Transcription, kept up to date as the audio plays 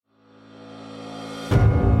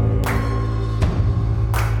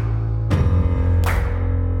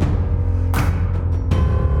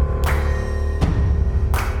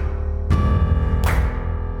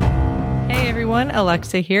everyone,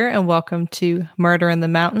 Alexa here, and welcome to Murder in the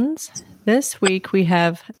Mountains. This week we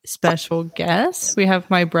have special guests. We have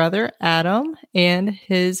my brother Adam and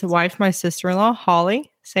his wife, my sister-in-law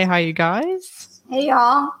Holly. Say hi, you guys. Hey,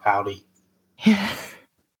 y'all. Howdy.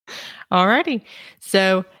 Alrighty.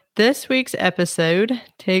 So this week's episode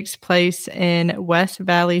takes place in West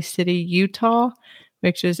Valley City, Utah,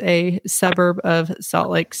 which is a suburb of Salt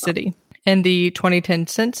Lake City. In the 2010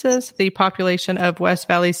 census, the population of West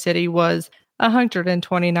Valley City was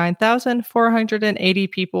 129,480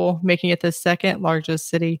 people, making it the second largest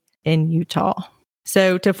city in Utah.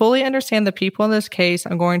 So to fully understand the people in this case,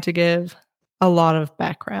 I'm going to give a lot of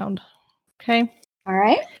background. Okay? All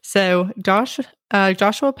right. So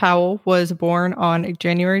Joshua Powell was born on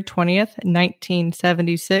January 20th,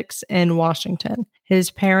 1976 in Washington.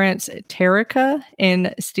 His parents, Terica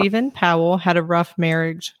and Stephen Powell, had a rough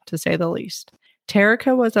marriage, to say the least.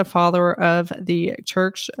 Terica was a follower of the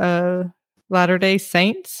Church of Latter-day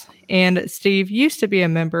Saints, and Steve used to be a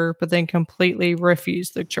member, but then completely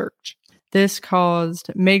refused the church. This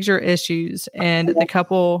caused major issues, and the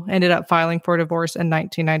couple ended up filing for divorce in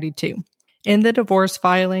 1992. In the divorce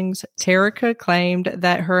filings, Terica claimed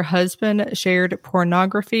that her husband shared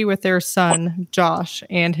pornography with their son, Josh,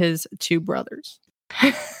 and his two brothers.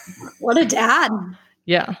 What a dad.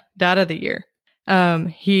 Yeah, dad of the year.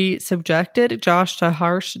 He subjected Josh to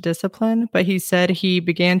harsh discipline, but he said he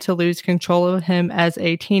began to lose control of him as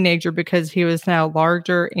a teenager because he was now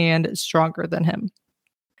larger and stronger than him.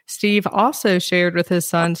 Steve also shared with his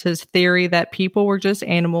sons his theory that people were just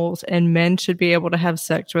animals and men should be able to have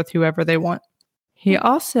sex with whoever they want. He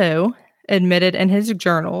also admitted in his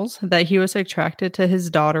journals that he was attracted to his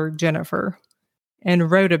daughter, Jennifer,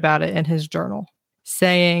 and wrote about it in his journal,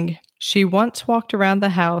 saying, "She once walked around the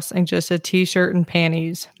house in just a t-shirt and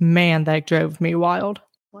panties. Man, that drove me wild."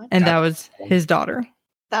 What? And that was his daughter.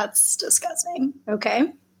 That's disgusting.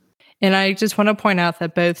 Okay. And I just want to point out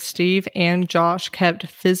that both Steve and Josh kept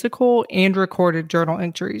physical and recorded journal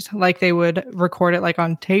entries. Like they would record it like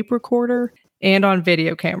on tape recorder and on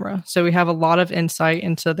video camera. So we have a lot of insight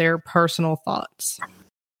into their personal thoughts.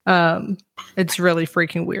 It's really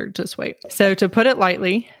freaking weird. Just wait. So to put it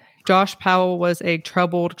lightly, Josh Powell was a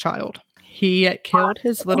troubled child. He killed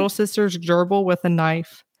his little sister's gerbil with a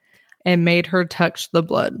knife and made her touch the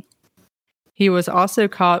blood. He was also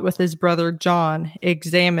caught with his brother John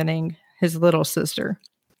examining his little sister.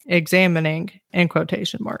 Examining in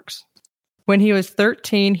quotation marks. When he was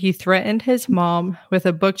 13, he threatened his mom with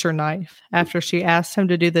a butcher knife after she asked him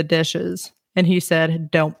to do the dishes. And he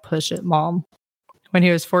said, "Don't push it, Mom." When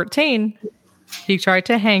he was 14, he tried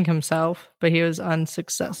to hang himself, but he was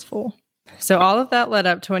unsuccessful. So all of that led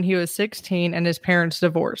up to when he was 16 and his parents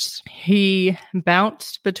divorced. He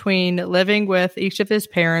bounced between living with each of his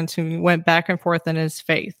parents and went back and forth in his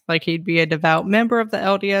faith. Like he'd be a devout member of the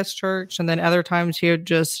LDS church, and then other times he would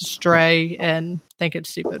just stray and think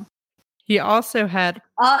it's stupid. He also had...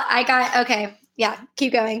 Okay. Yeah,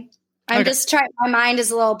 keep going. I'm just trying... My mind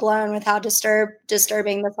is a little blown with how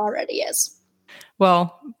disturbing this already is.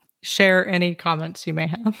 Well, share any comments you may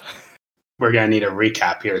have. We're going to need a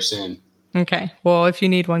recap here soon. Okay. Well, if you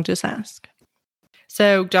need one, just ask.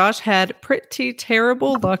 So Josh had pretty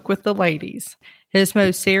terrible luck with the ladies. His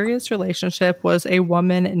most serious relationship was a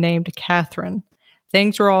woman named Catherine.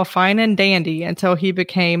 Things were all fine and dandy until he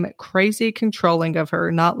became crazy controlling of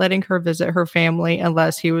her, not letting her visit her family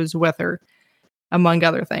unless he was with her, among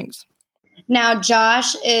other things. Now,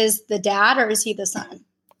 Josh is the dad or is he the son?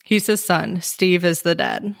 He's the son. Steve is the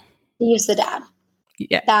dad. He's the dad.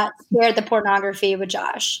 Yeah. That shared the pornography with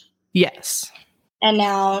Josh. Yes. And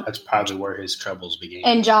now... That's probably where his troubles began.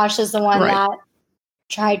 And Josh is the one Right. that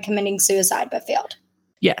tried committing suicide but failed.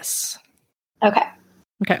 Yes. Okay.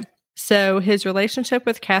 So his relationship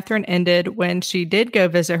with Catherine ended when she did go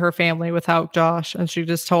visit her family without Josh, and she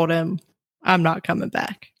just told him, "I'm not coming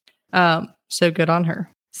back." So good on her.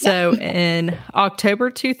 So in October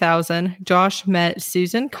 2000, Josh met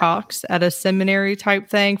Susan Cox at a seminary type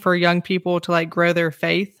thing for young people to like grow their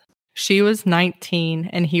faith. She was 19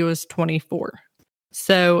 and he was 24.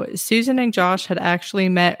 So Susan and Josh had actually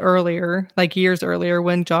met earlier, like years earlier,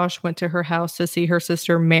 when Josh went to her house to see her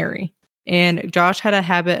sister Mary. And Josh had a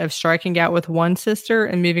habit of striking out with one sister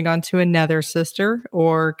and moving on to another sister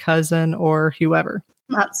or cousin or whoever.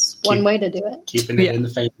 That's one way to do it. Keeping it in the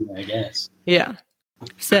family, I guess. Yeah.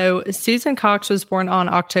 So Susan Cox was born on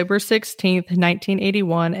October 16th,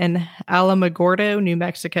 1981 in Alamogordo, New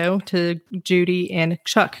Mexico, to Judy and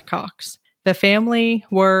Chuck Cox. The family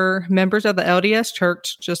were members of the LDS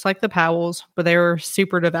Church, just like the Powells, but they were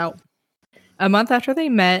super devout. A month after they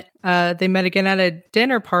met again at a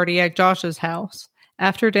dinner party at Josh's house.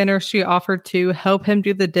 After dinner, she offered to help him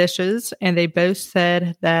do the dishes, and they both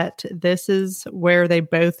said that this is where they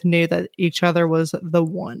both knew that each other was the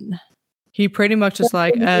one. He pretty much was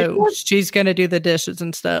like, oh, she's going to do the dishes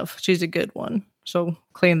and stuff. She's a good one. She'll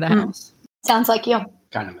clean the house. Sounds like you.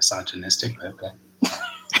 Kind of misogynistic, but okay.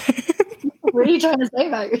 What are you trying to say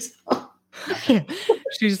about yourself? Yeah.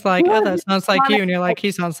 She's like, oh, that sounds like you. And you're like,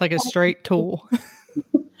 he sounds like a straight tool.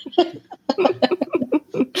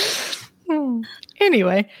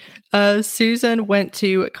 Anyway, Susan went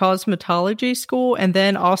to cosmetology school and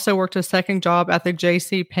then also worked a second job at the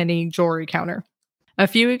J.C. Penney jewelry counter. A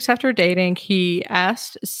few weeks after dating, he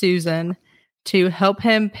asked Susan to help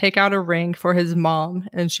him pick out a ring for his mom,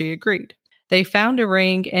 and she agreed. They found a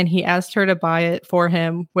ring, and he asked her to buy it for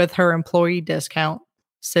him with her employee discount,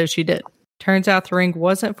 so she did. Turns out the ring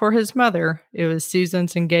wasn't for his mother. It was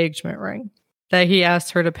Susan's engagement ring that he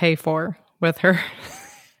asked her to pay for with her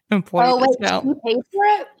employee discount. She paid for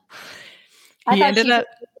it?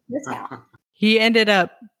 He ended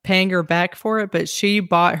up paying her back for it, but she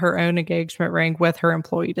bought her own engagement ring with her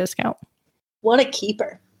employee discount. What a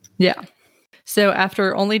keeper. Yeah. So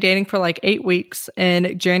after only dating for like 8 weeks,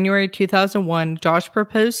 in January 2001, Josh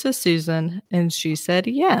proposed to Susan, and she said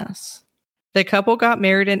yes. The couple got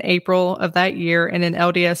married in April of that year in an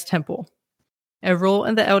LDS temple. A rule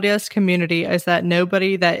in the LDS community is that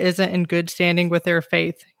nobody that isn't in good standing with their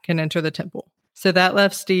faith can enter the temple. So that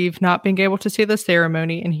left Steve not being able to see the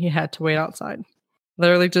ceremony, and he had to wait outside.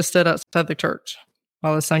 Literally just stood outside the church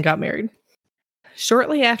while his son got married.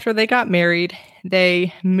 Shortly after they got married,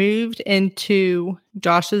 they moved into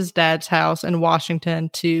Josh's dad's house in Washington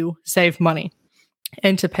to save money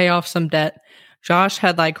and to pay off some debt. Josh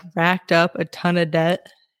had like racked up a ton of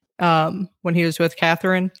debt when he was with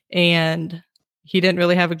Catherine, and he didn't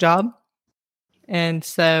really have a job. And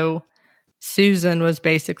so Susan was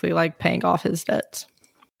basically like paying off his debts.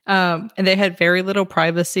 And they had very little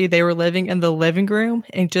privacy. They were living in the living room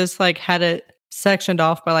and just like had it sectioned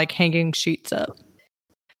off by like hanging sheets up.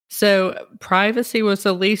 So privacy was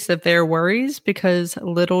the least of their worries, because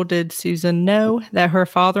little did Susan know that her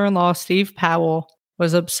father-in-law, Steve Powell,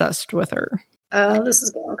 was obsessed with her. Oh, this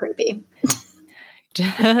is getting creepy.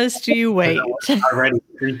 Just you wait. Already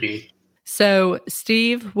creepy. So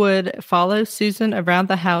Steve would follow Susan around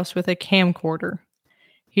the house with a camcorder.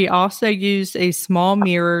 He also used a small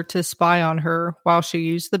mirror to spy on her while she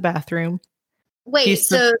used the bathroom. Wait,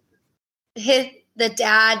 so the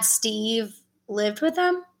dad, Steve, lived with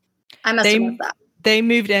them? I must have missed that. They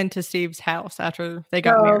moved into Steve's house after they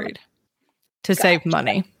got married to save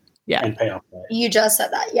money. Yeah. And pay off that. You just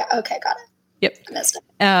said that. Yeah. Okay. Got it. Yep. I missed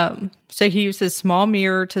it. So he used a small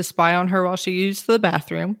mirror to spy on her while she used the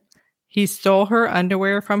bathroom. He stole her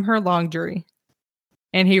underwear from her laundry,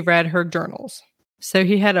 and he read her journals. So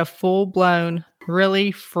he had a full-blown,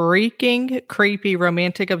 really freaking creepy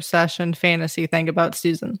romantic obsession fantasy thing about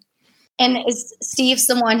Susan. And is Steve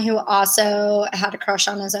someone who also had a crush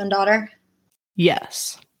on his own daughter?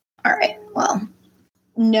 Yes. All right. Well,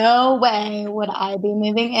 no way would I be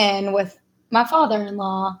moving in with my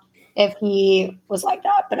father-in-law if he was like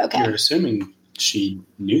that, but okay. You're assuming she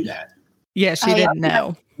knew that. Yeah, she didn't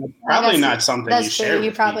know. Probably not something you share with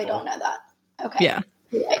You probably people. don't know that. Okay. Yeah.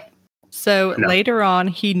 Right. So later on,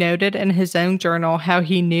 he noted in his own journal how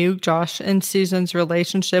he knew Josh and Susan's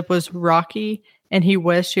relationship was rocky, and he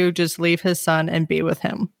wished he would just leave his son and be with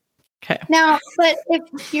him. Okay. Now, but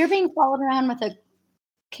if you're being followed around with a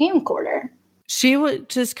camcorder, she would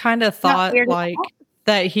just kind of thought like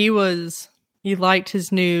that he liked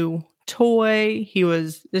his new toy.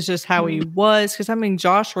 It's just how he was. Because I mean,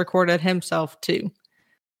 Josh recorded himself too.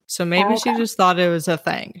 So maybe she just thought it was a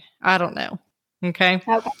thing. I don't know. Okay.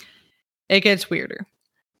 It gets weirder.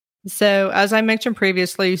 So, as I mentioned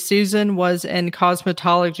previously, Susan was in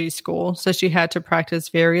cosmetology school, so she had to practice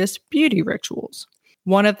various beauty rituals.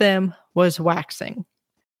 One of them was waxing.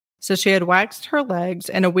 So she had waxed her legs,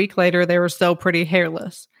 and a week later, they were still pretty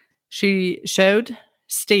hairless. She showed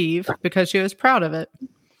Steve because she was proud of it.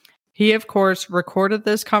 He, of course, recorded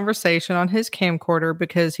this conversation on his camcorder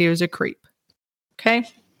because he was a creep. Okay?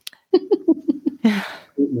 It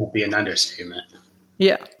would be an understatement.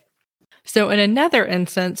 Yeah. So in another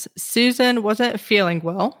instance, Susan wasn't feeling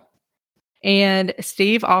well, and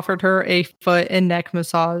Steve offered her a foot and neck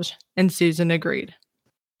massage, and Susan agreed.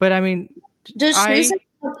 But I mean, does Susan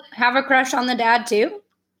have a crush on the dad too?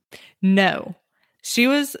 No. She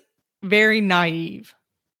was very naive.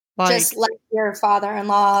 Just let your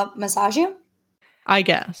father-in-law massage you? I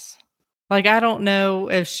guess. Like, I don't know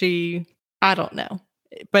if I don't know.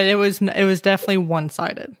 But it was definitely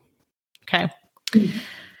one-sided. Okay.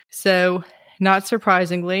 So, not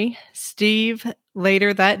surprisingly, Steve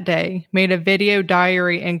later that day, made a video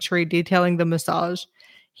diary entry detailing the massage.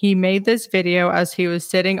 He made this video as he was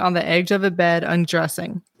sitting on the edge of a bed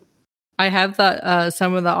undressing. I have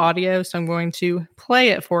some of the audio, so I'm going to play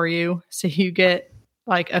it for you so you get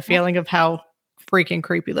like a feeling of how freaking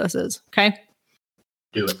creepy this is. Okay?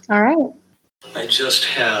 Do it. All right. I just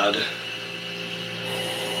had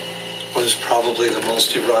what is probably the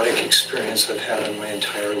most erotic experience I've had in my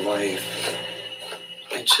entire life.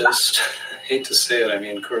 I hate to say it. I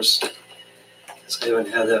mean, of course, I haven't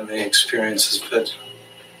had that many experiences, but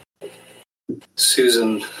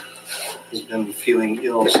Susan has been feeling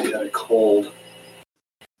ill. She had a cold.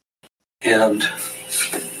 And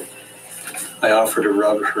I offered to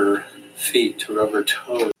rub her feet, to rub her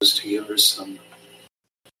toes, to give her some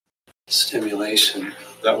stimulation.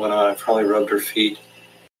 That went on. I probably rubbed her feet,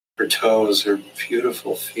 her toes, her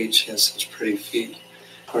beautiful feet. She has such pretty feet.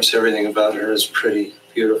 Of course, everything about her is pretty,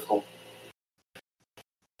 beautiful.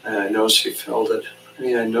 And I know she felt it. I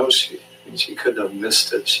mean, I know she couldn't have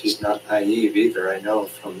missed it. She's not naive either, I know,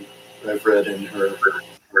 from what I've read in her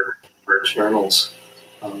journals.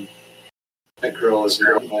 That girl is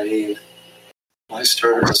not naive. I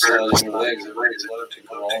started massaging her legs. I wouldn't love to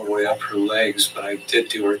go all the way up her legs, but I did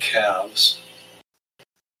do her calves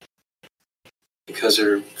because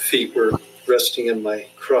her feet were resting in my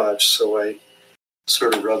crotch, so I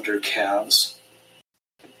sort of rubbed her calves.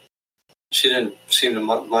 She didn't seem to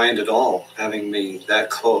mind at all having me that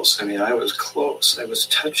close. I mean, I was close. I was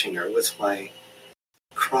touching her with my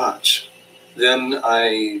crotch. Then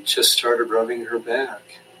I just started rubbing her back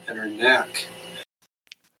and her neck.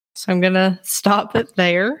 So I'm going to stop it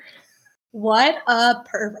there. What a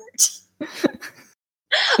pervert.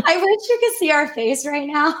 I wish you could see our face right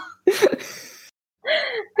now.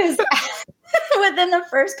 Because within the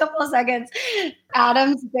first couple of seconds,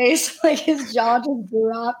 Adam's face, like his jaw just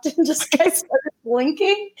dropped and just started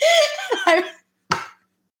blinking. All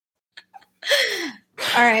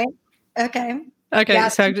right. Okay. Okay, Yeah.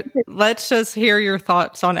 so let's just hear your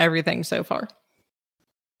thoughts on everything so far.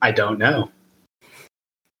 I don't know.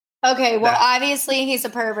 Okay, well, obviously he's a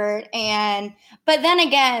pervert, but then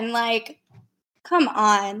again, like, come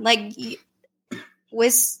on, like,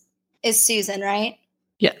 is Susan, right?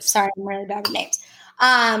 Yes. Sorry, I'm really bad with names.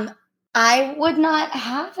 I would not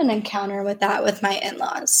have an encounter with that with my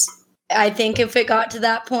in-laws. I think if it got to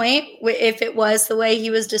that point, if it was the way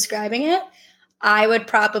he was describing it, I would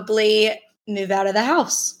probably move out of the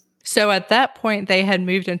house. So at that point, they had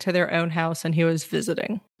moved into their own house and he was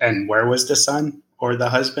visiting. And where was the son or the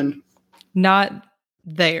husband? Not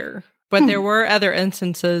there. But there were other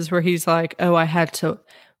instances where he's like, oh, I had to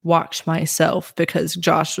watch myself because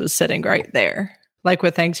Josh was sitting right there. Like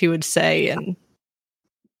with things he would say and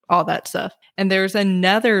all that stuff. And there's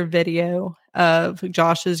another video of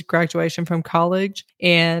Josh's graduation from college.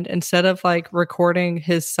 And instead of like recording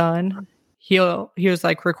his son, he was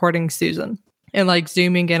like recording Susan and like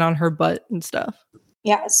zooming in on her butt and stuff.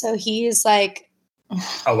 Yeah, so he's like a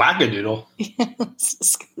wackadoodle. It's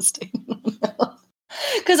disgusting.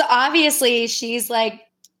 Because obviously she's like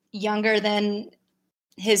younger than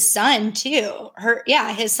his son too.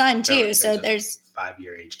 His son too. So there's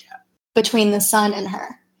 5-year age gap between the son and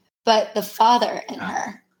her, but the father and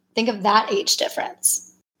her. Think of that age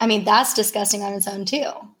difference. I mean, that's disgusting on its own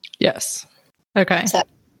too. Yes. Okay.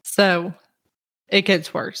 So it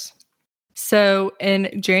gets worse. So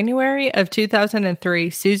in January of 2003,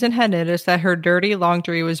 Susan had noticed that her dirty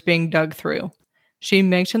laundry was being dug through. She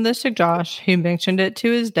mentioned this to Josh, who mentioned it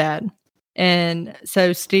to his dad. And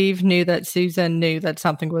so Steve knew that Susan knew that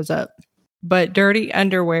something was up. But dirty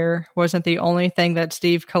underwear wasn't the only thing that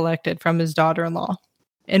Steve collected from his daughter-in-law.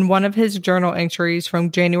 In one of his journal entries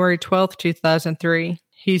from January 12th, 2003,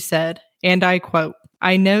 he said, and I quote,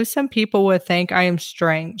 I know some people would think I am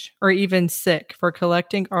strange or even sick for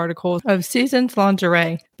collecting articles of Susan's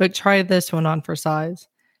lingerie, but try this one on for size.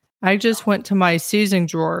 I just went to my Susan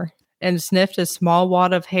drawer and sniffed a small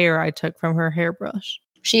wad of hair I took from her hairbrush.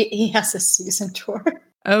 He has a Susan drawer.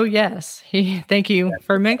 Oh, yes. Thank you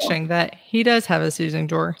for mentioning that he does have a Susan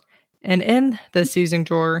drawer. And in the Susan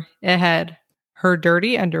drawer, it had her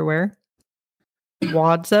dirty underwear,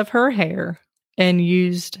 wads of her hair, and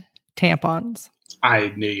used tampons.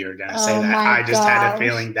 I knew you were going to say that. I just had a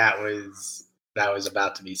feeling that was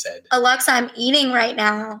about to be said. Alexa, I'm eating right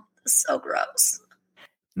now. It's so gross.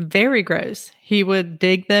 Very gross. He would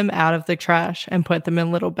dig them out of the trash and put them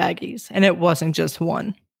in little baggies. And it wasn't just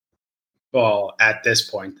one. Well, at this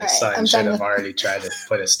point, the son should have already tried to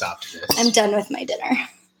put a stop to this. I'm done with my dinner.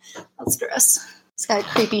 That's gross. It's got a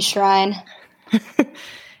creepy shrine.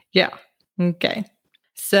 Yeah. Okay.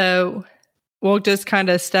 So we'll just kind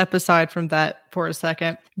of step aside from that for a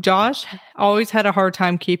second. Josh always had a hard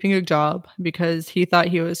time keeping a job because he thought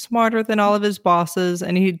he was smarter than all of his bosses,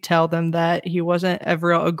 and he'd tell them that he wasn't a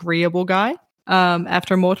real agreeable guy.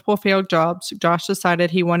 After multiple failed jobs, Josh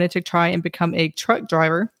decided he wanted to try and become a truck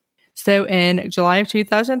driver. So in July of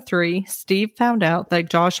 2003, Steve found out that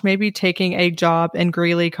Josh may be taking a job in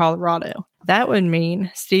Greeley, Colorado. That would mean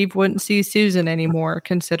Steve wouldn't see Susan anymore,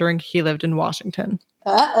 considering he lived in Washington.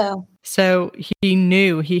 Uh-oh. So he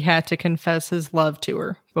knew he had to confess his love to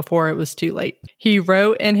her before it was too late. He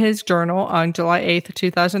wrote in his journal on July 8th,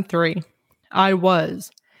 2003, "I was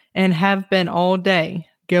and have been all day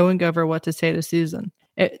going over what to say to Susan.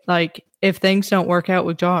 If things don't work out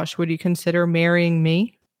with Josh, would you consider marrying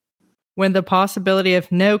me? When the possibility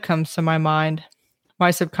of no comes to my mind,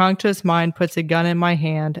 my subconscious mind puts a gun in my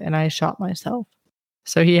hand and I shot myself."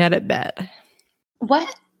 So he had it bad.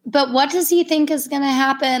 What? But what does he think is going to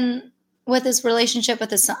happen with his relationship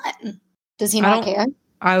with his son? Does he not care?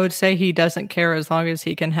 I would say he doesn't care as long as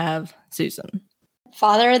he can have Susan.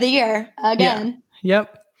 Father of the year again. Yeah.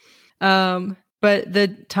 Yep. But the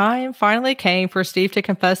time finally came for Steve to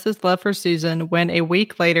confess his love for Susan when a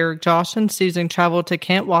week later, Josh and Susan traveled to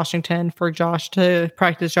Kent, Washington for Josh to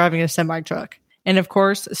practice driving a semi-truck. And of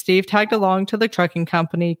course, Steve tagged along to the trucking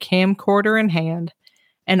company, camcorder in hand,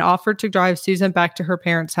 and offered to drive Susan back to her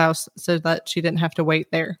parents' house so that she didn't have to wait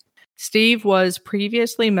there. Steve was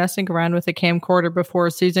previously messing around with a camcorder before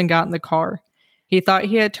Susan got in the car. He thought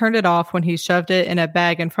he had turned it off when he shoved it in a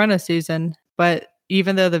bag in front of Susan, but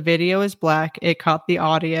even though the video is black, it caught the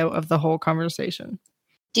audio of the whole conversation.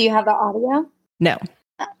 Do you have the audio? No,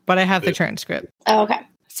 but I have the transcript. Oh, okay.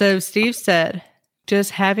 So Steve said,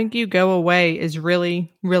 "Just having you go away is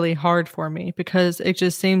really, really hard for me because it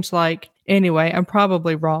just seems like, anyway, I'm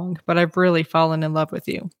probably wrong, but I've really fallen in love with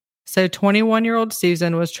you." So 21-year-old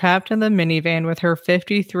Susan was trapped in the minivan with her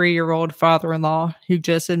 53-year-old father-in-law who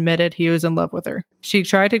just admitted he was in love with her. She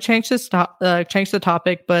tried to change the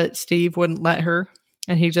topic, but Steve wouldn't let her,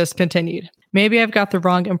 and he just continued. "Maybe I've got the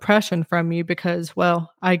wrong impression from you because,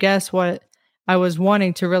 well, I guess what I was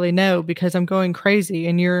wanting to really know because I'm going crazy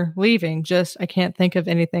and you're leaving. Just, I can't think of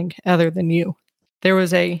anything other than you." There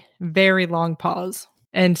was a very long pause,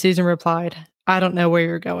 and Susan replied, "I don't know where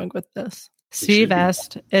you're going with this." Steve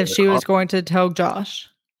asked if she was going to tell Josh,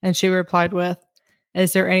 and she replied with,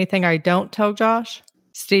 "Is there anything I don't tell Josh?"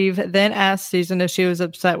 Steve then asked Susan if she was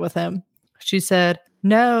upset with him. She said,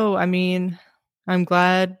 "No, I mean, I'm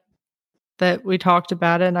glad that we talked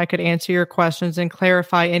about it and I could answer your questions and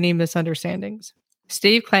clarify any misunderstandings."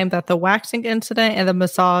 Steve claimed that the waxing incident and the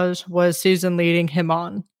massage was Susan leading him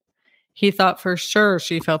on. He thought for sure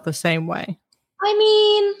she felt the same way.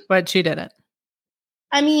 But she didn't.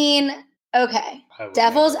 Okay.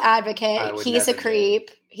 Devil's advocate. He's a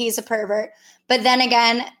creep. He's a pervert. But then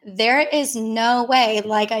again, there is no way,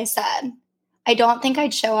 like I said, I don't think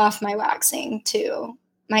I'd show off my waxing to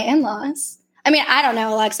my in-laws. I don't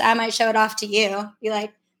know, Alexa. I might show it off to you. Be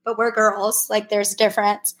like, but we're girls. Like, there's a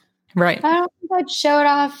difference. Right. I don't think I'd show it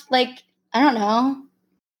off. Like, I don't know.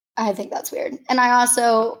 I think that's weird. And I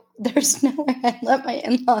also, there's no way I'd let my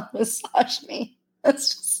in-law massage me.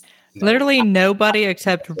 That's just. Literally nobody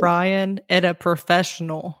except Ryan and a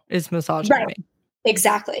professional is massaging me.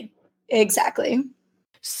 Exactly.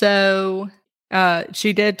 So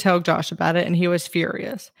she did tell Josh about it, and he was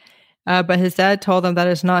furious. But his dad told him that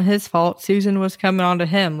it's not his fault. Susan was coming on to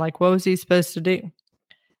him. Like, what was he supposed to do?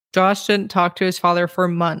 Josh didn't talk to his father for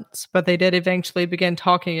months, but they did eventually begin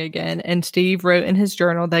talking again, and Steve wrote in his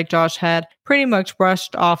journal that Josh had pretty much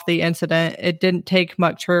brushed off the incident. "It didn't take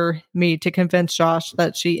much for me to convince Josh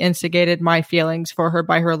that she instigated my feelings for her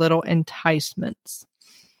by her little enticements."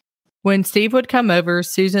 When Steve would come over,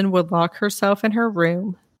 Susan would lock herself in her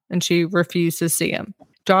room, and she refused to see him.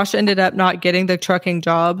 Josh ended up not getting the trucking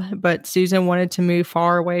job, but Susan wanted to move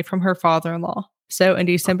far away from her father-in-law. So in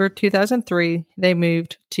December 2003, they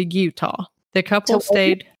moved to Utah. The couple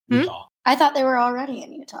stayed... Utah. I thought they were already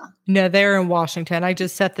in Utah. No, they're in Washington. I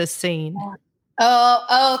just set the scene.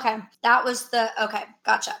 Oh, okay. That was okay.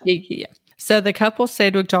 Gotcha. Yeah. So the couple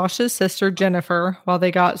stayed with Josh's sister, Jennifer, while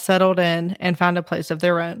they got settled in and found a place of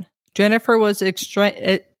their own. Jennifer was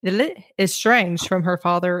estranged from her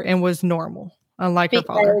father and was normal, unlike her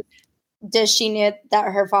father. Does she know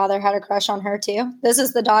that her father had a crush on her too? This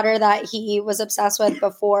is the daughter that he was obsessed with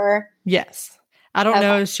before. Yes. I don't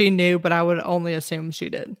know if she knew, but I would only assume she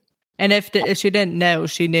did. And if she didn't know,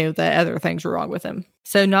 she knew that other things were wrong with him.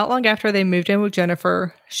 So not long after they moved in with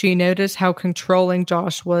Jennifer, she noticed how controlling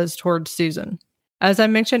Josh was towards Susan. As I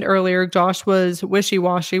mentioned earlier, Josh was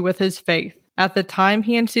wishy-washy with his faith. At the time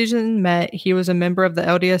he and Susan met, he was a member of the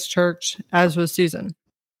LDS Church, as was Susan.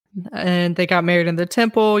 And they got married in the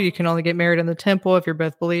temple. You can only get married in the temple if you're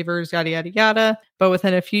both believers, yada, yada, yada. But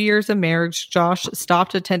within a few years of marriage, Josh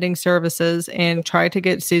stopped attending services and tried to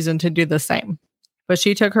get Susan to do the same. But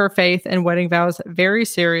she took her faith and wedding vows very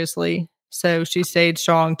seriously, so she stayed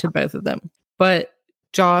strong to both of them. But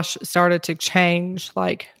Josh started to change,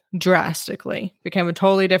 like, drastically. Became a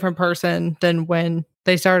totally different person than when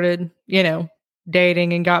they started,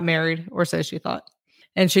 dating and got married, or so she thought.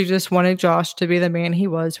 And she just wanted Josh to be the man he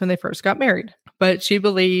was when they first got married. But she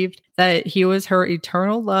believed that he was her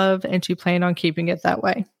eternal love, and she planned on keeping it that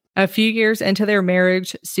way. A few years into their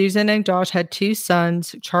marriage, Susan and Josh had 2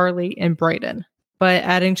 sons, Charlie and Brayden. But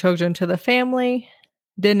adding children to the family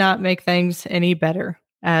did not make things any better,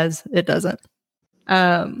 as it doesn't.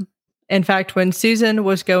 In fact, when Susan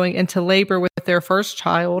was going into labor with their first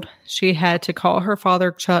child, she had to call her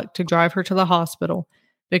father, Chuck, to drive her to the hospital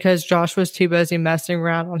because Josh was too busy messing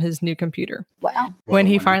around on his new computer. Wow. When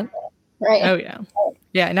he finally... Right. Oh, yeah.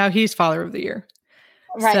 Yeah, now he's Father of the Year.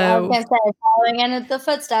 Right. So, I was going to say, following in the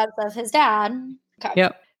footsteps of his dad. Okay.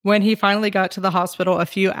 Yep. When he finally got to the hospital a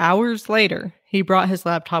few hours later, he brought his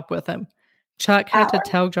laptop with him. Chuck had to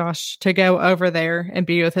tell Josh to go over there and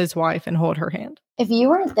be with his wife and hold her hand. If you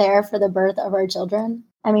weren't there for the birth of our children,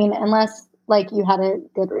 I mean, unless you had a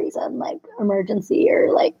good reason, like emergency or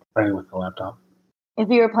playing with the laptop. If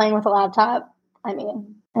you were playing with a laptop, I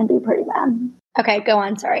mean, it'd be pretty bad. Okay, go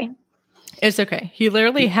on. Sorry. It's okay. He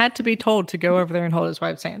literally had to be told to go over there and hold his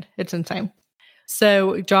wife's hand. It's insane.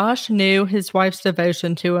 So Josh knew his wife's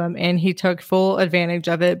devotion to him, and he took full advantage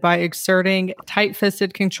of it by exerting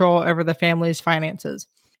tight-fisted control over the family's finances.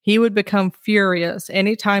 He would become furious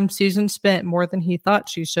anytime Susan spent more than he thought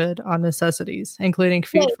she should on necessities, including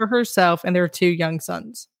food for herself and their 2 young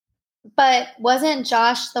sons. But wasn't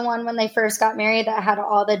Josh the one when they first got married that had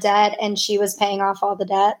all the debt and she was paying off all the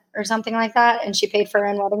debt or something like that, and she paid for her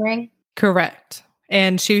own wedding ring? Correct.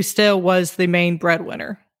 And she still was the main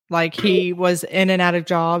breadwinner. He was in and out of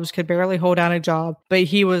jobs, could barely hold down a job, but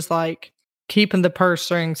he was keeping the purse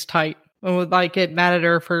strings tight. And would it mattered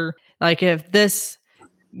her for if this,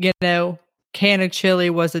 can of chili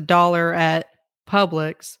was $1 at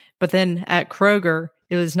Publix, but then at Kroger,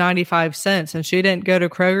 it was 95 cents. And she didn't go to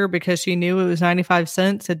Kroger because she knew it was 95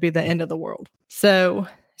 cents. It'd be the end of the world. So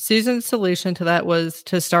Susan's solution to that was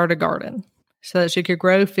to start a garden so that she could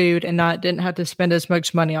grow food and didn't have to spend as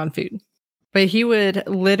much money on food. But he would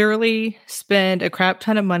literally spend a crap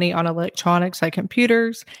ton of money on electronics like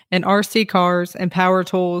computers and RC cars and power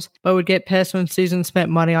tools, but would get pissed when Susan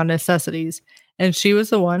spent money on necessities. And she was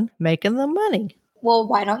the one making the money. Well,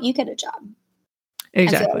 why don't you get a job?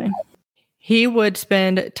 Exactly. He would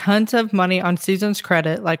spend tons of money on Susan's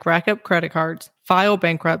credit, rack up credit cards, file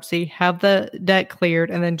bankruptcy, have the debt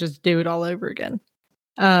cleared, and then just do it all over again.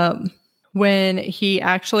 When he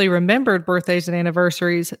actually remembered birthdays and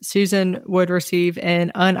anniversaries, Susan would receive an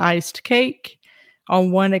uniced cake.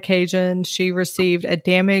 On one occasion, she received a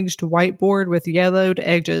damaged whiteboard with yellowed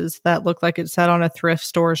edges that looked like it sat on a thrift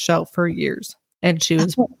store shelf for years. And she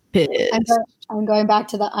was pissed. I'm going back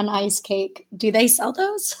to the uniced cake. Do they sell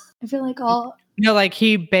those? I feel like all...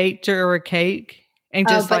 he baked her a cake and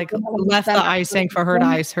just left the icing for her to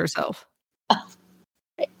ice herself. Oh.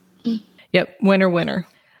 Yep, winner.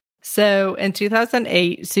 So in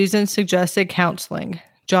 2008, Susan suggested counseling.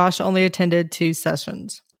 Josh only attended 2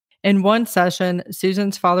 sessions. In one session,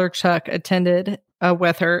 Susan's father, Chuck, attended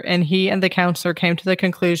with her, and he and the counselor came to the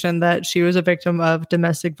conclusion that she was a victim of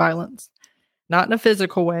domestic violence. Not in a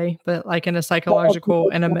physical way, but in a psychological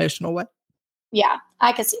and emotional way. Yeah,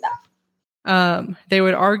 I could see that. They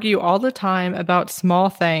would argue all the time about small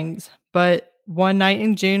things, but one night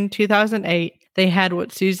in June 2008, they had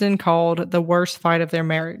what Susan called the worst fight of their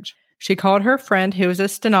marriage. She called her friend, who was a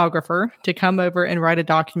stenographer, to come over and write a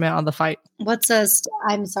document on the fight.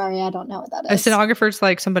 I'm sorry, I don't know what that is. A stenographer is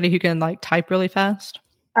somebody who can type really fast.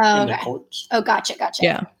 Oh, okay. Oh, gotcha.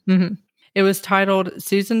 Yeah. Mm-hmm. It was titled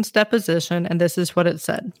Susan's Deposition, and this is what it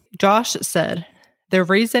said. Josh said, "The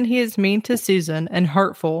reason he is mean to Susan and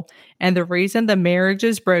hurtful, and the reason the marriage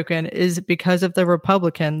is broken is because of the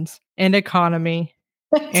Republicans and economy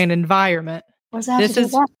and environment." What's that have to do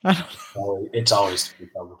with that? It's always the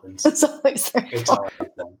Republicans. It's always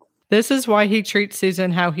them. This is why he treats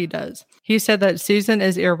Susan how he does. He said that Susan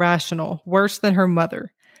is irrational, worse than her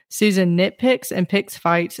mother. Susan nitpicks and picks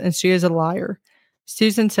fights, and she is a liar.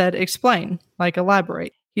 Susan said, "Explain,"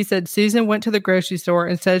 elaborate. He said Susan went to the grocery store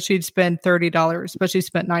and said she'd spend $30, but she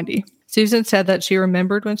spent $90. Susan said that she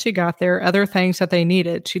remembered when she got there other things that they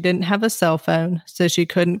needed. She didn't have a cell phone, so she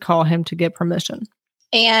couldn't call him to get permission.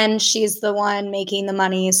 And she's the one making the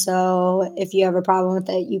money. So if you have a problem with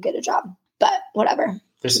it, you get a job. But whatever.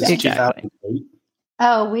 This is 2008.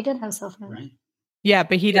 Oh, we did have cell phones. Right? Yeah,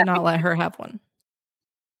 but he did not let her have one.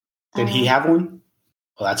 Did he have one?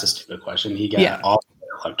 Well, that's a stupid question. He got all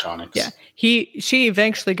electronics. Yeah. She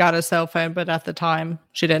eventually got a cell phone, but at the time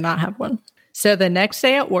she did not have one. So the next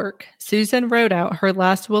day at work, Susan wrote out her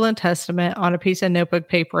last will and testament on a piece of notebook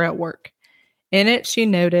paper at work. In it, she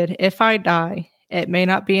noted, "If I die, it may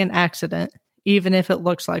not be an accident, even if it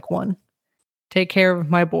looks like one. Take care of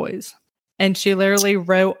my boys." And she literally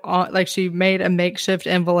wrote on, like, she made a makeshift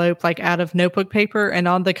envelope, like, out of notebook paper. And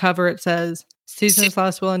on the cover, it says, "Susan's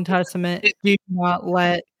last will and testament. Do not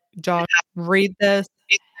let Josh read this,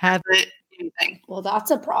 have it, anything." Well,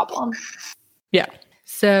 that's a problem. Yeah.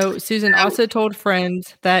 So Susan also told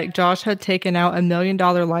friends that Josh had taken out $1 million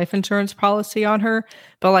life insurance policy on her,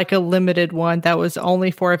 but like a limited one that was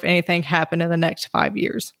only for if anything happened in the next 5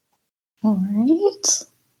 years. All right.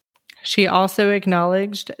 She also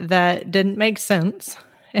acknowledged that didn't make sense,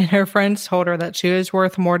 and her friends told her that she was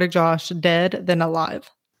worth more to Josh dead than alive.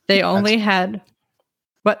 They only had...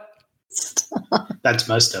 What? That's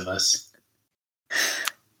most of us.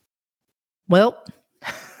 Well...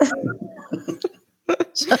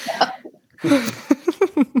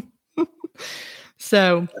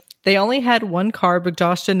 So they only had one car, but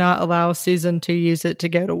Josh did not allow Susan to use it to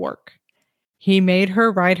go to work. He made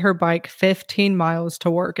her ride her bike 15 miles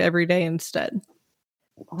to work every day instead.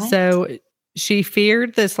 What? So she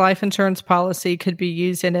feared this life insurance policy could be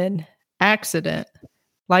used in an accident,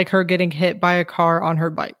 like her getting hit by a car on her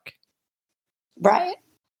bike. Right.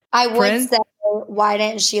 I would say, why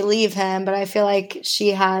didn't she leave him? But I feel like she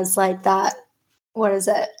has like that, what is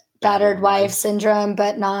it? Battered wife syndrome,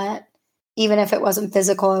 but not, even if it wasn't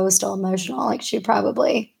physical, it was still emotional. Like she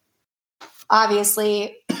probably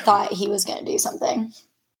obviously thought he was going to do something.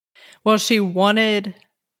 Well, she wanted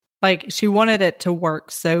it to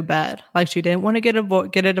work so bad. Like she didn't want to get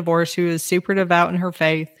a divorce. She was super devout in her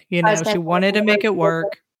faith. You know, she wanted to make it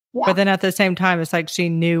work. Yeah. But then at the same time, it's like she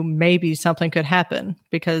knew maybe something could happen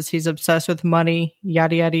because he's obsessed with money,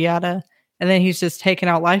 yada, yada, yada. And then he's just taking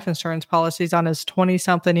out life insurance policies on his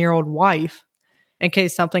 20-something-year-old wife in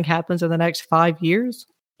case something happens in the next 5 years.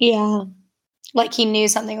 Yeah. Like he knew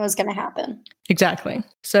something was going to happen. Exactly.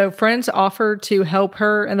 So friends offered to help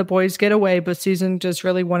her and the boys get away, but Susan just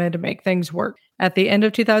really wanted to make things work. At the end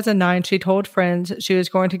of 2009, she told friends she was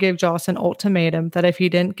going to give Joss an ultimatum that if he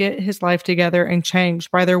didn't get his life together and change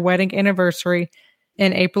by their wedding anniversary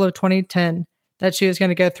in April of 2010, that she was going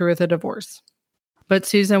to go through with a divorce. But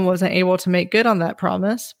Susan wasn't able to make good on that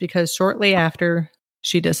promise because shortly after,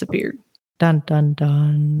 she disappeared. Dun, dun,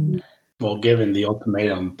 dun. Well, given the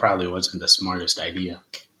ultimatum probably wasn't the smartest idea.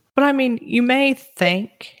 But I mean, you may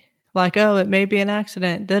think like, oh, it may be an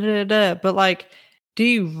accident, but like, do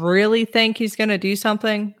you really think he's going to do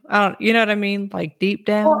something? You know what I mean? Like deep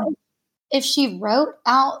down. Well, if she wrote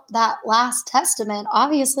out that last testament,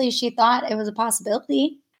 obviously she thought it was a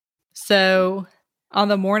possibility. So on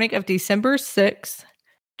the morning of December 6th,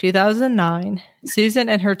 2009, Susan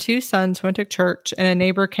and her two sons went to church and a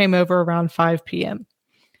neighbor came over around 5 p.m.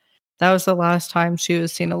 That was the last time she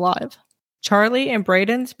was seen alive. Charlie and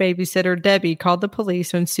Braden's babysitter, Debbie, called the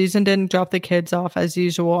police when Susan didn't drop the kids off as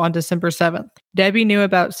usual on December 7th. Debbie knew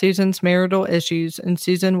about Susan's marital issues, and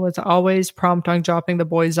Susan was always prompt on dropping the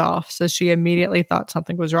boys off, so she immediately thought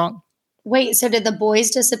something was wrong. Wait, so did the boys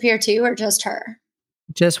disappear too, or just her?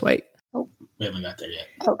 Just wait. Oh. We haven't got there yet.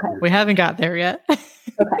 Okay. We haven't got there yet.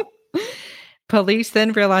 Okay. Police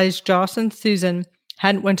then realized Josh and Susan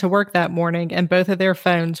hadn't went to work that morning, and both of their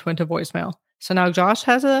phones went to voicemail. So now Josh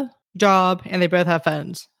has a job, and they both have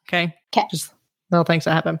phones. Okay? Just little things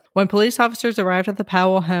that happen. When police officers arrived at the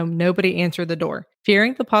Powell home, nobody answered the door.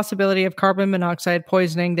 Fearing the possibility of carbon monoxide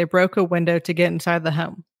poisoning, they broke a window to get inside the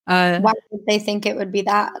home. Why did they think it would be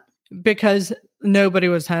that? Because nobody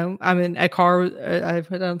was home. I mean, a car, I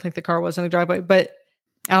don't think the car was in the driveway, but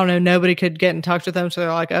I don't know, nobody could get in touch with them. So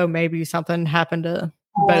they're like, oh, maybe something happened to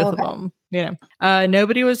both of them. You know,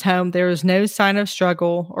 nobody was home. There was no sign of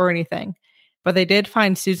struggle or anything. But they did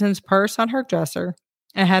find Susan's purse on her dresser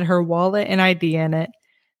and had her wallet and ID in it.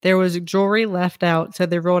 There was jewelry left out, so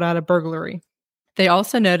they ruled out a burglary. They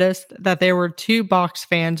also noticed that there were 2 box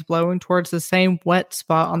fans blowing towards the same wet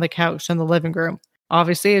spot on the couch in the living room.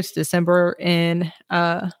 Obviously, it's December in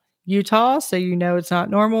Utah, so you know it's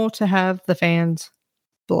not normal to have the fans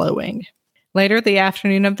blowing. Later, the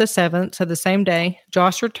afternoon of the 7th, so the same day,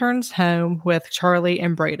 Josh returns home with Charlie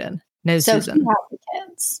and Braden. No Susan. He had the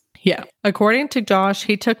kids. Yeah. According to Josh,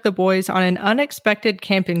 he took the boys on an unexpected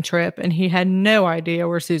camping trip and he had no idea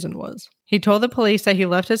where Susan was. He told the police that he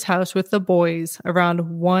left his house with the boys around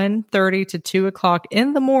 1:30 to 2 o'clock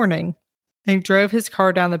in the morning and drove his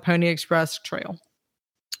car down the Pony Express trail.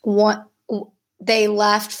 What? They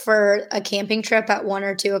left for a camping trip at 1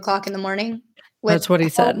 or 2 o'clock in the morning? That's what he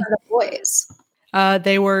said. The boys.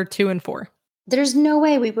 They were 2 and 4. There's no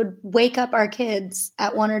way we would wake up our kids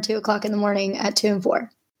at 1 or 2 o'clock in the morning at 2 and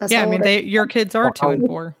 4. That's I mean, your kids are 2 and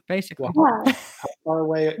 4, basically. Yeah. How far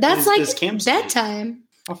away? That's like bedtime.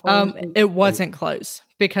 It wasn't close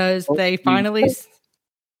because they finally.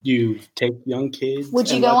 You take young kids. Would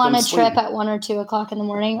you go on a trip at 1 or 2 o'clock in the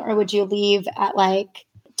morning, or would you leave at like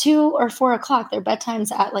 2 or 4 o'clock? Their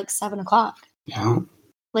bedtime's at like 7 o'clock. Yeah.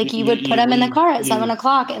 Like you would put them in the car at 7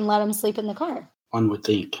 o'clock and let them sleep in the car. One would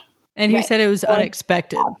think. And he said it was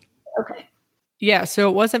unexpected. Okay. Yeah, so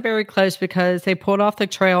it wasn't very close because they pulled off the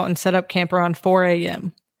trail and set up camp around 4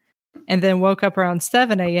 a.m. and then woke up around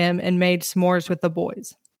 7 a.m. and made s'mores with the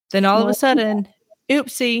boys. Then all of a sudden,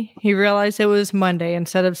 oopsie, he realized it was Monday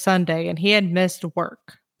instead of Sunday and he had missed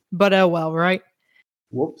work. But oh well, right?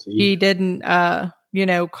 Whoopsie. He didn't,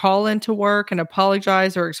 call into work and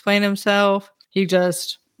apologize or explain himself. He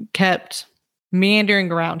just kept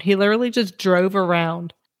meandering around. He literally just drove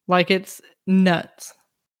around like it's nuts.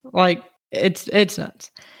 Like, it's nuts.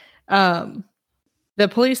 The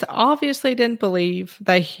police obviously didn't believe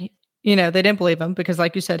that they didn't believe him because,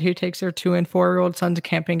 like you said, who takes their 2 and 4-year-old sons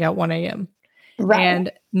camping at 1 a.m.? Right.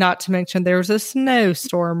 And not to mention there was a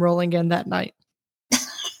snowstorm rolling in that night.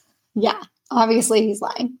 Yeah, obviously he's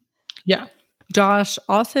lying. Yeah. Josh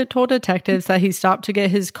also told detectives that he stopped to get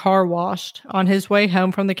his car washed on his way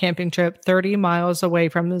home from the camping trip 30 miles away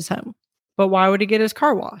from his home. But why would he get his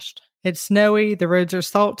car washed? It's snowy, the roads are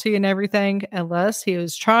salty and everything, unless he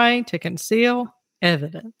was trying to conceal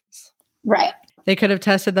evidence. Right. They could have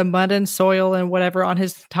tested the mud and soil and whatever on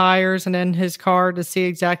his tires and in his car to see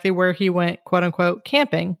exactly where he went, quote unquote,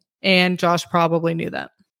 camping. And Josh probably knew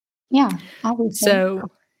that. Yeah, obviously. So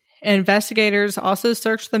investigators also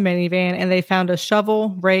searched the minivan and they found a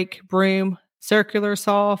shovel, rake, broom, circular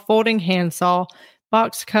saw, folding handsaw,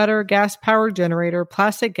 box cutter, gas-powered generator,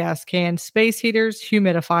 plastic gas can, space heaters,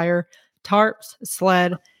 humidifier, tarps,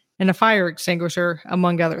 sled, and a fire extinguisher,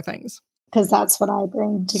 among other things. Because that's what I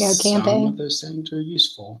bring to go camping. Some of those things are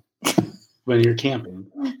useful when you're camping.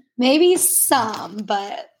 Maybe some,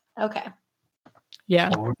 but okay.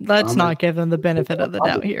 Yeah, let's not give them the benefit of the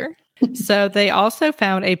doubt here. So they also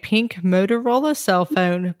found a pink Motorola cell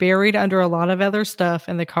phone buried under a lot of other stuff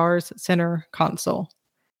in the car's center console.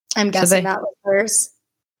 I'm guessing that was hers.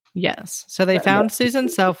 Yes. So they found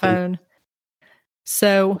Susan's cell phone.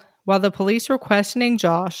 So while the police were questioning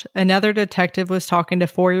Josh, another detective was talking to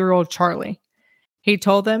 4-year-old Charlie. He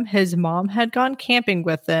told them his mom had gone camping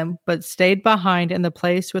with them, but stayed behind in the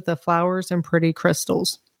place with the flowers and pretty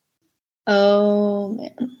crystals. Oh,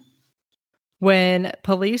 man. When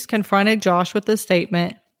police confronted Josh with the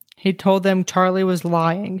statement, he told them Charlie was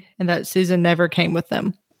lying and that Susan never came with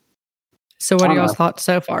them. So what are y'all's thoughts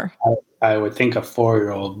so far? I would think a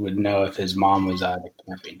 4-year-old would know if his mom was on a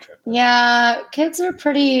camping trip. Yeah, kids are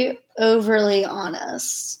pretty overly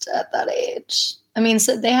honest at that age. I mean,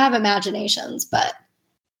 so they have imaginations, but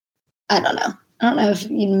I don't know. I don't know if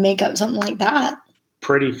you make up something like that.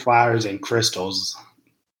 Pretty flowers and crystals,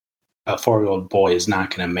 a 4-year-old boy is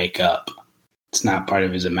not going to make up. It's not part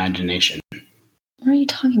of his imagination. What are you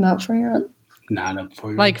talking about, 4-year-old? Not a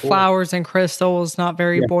 4-year-old like boy. Flowers and crystals, not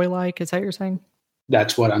very boy-like. Is that what you're saying?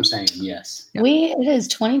 That's what I'm saying, yes. Yeah. It is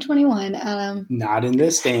 2021, Adam. Not in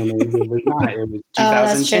this day and age. It was not. It was 2010. Oh,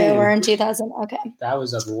 that's true. We're in 2000. Okay. That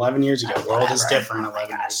was 11 years ago. The world is different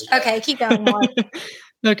 11 years ago. Okay, keep going.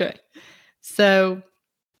 Okay. So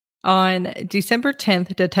on December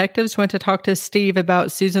 10th, detectives went to talk to Steve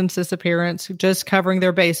about Susan's disappearance, just covering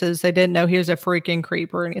their bases. They didn't know he was a freaking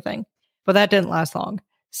creep or anything. But that didn't last long.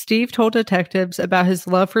 Steve told detectives about his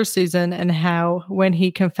love for Susan and how, when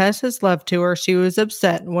he confessed his love to her, she was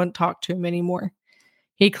upset and wouldn't talk to him anymore.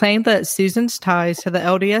 He claimed that Susan's ties to the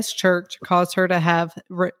LDS Church caused her to have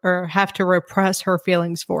to repress her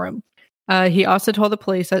feelings for him. He also told the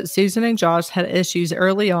police that Susan and Josh had issues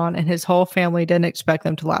early on and his whole family didn't expect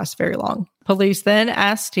them to last very long. Police then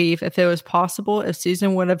asked Steve if it was possible if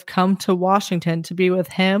Susan would have come to Washington to be with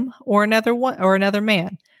him or another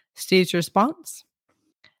man. Steve's response: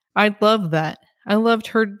 "I'd love that. I loved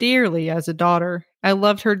her dearly as a daughter. I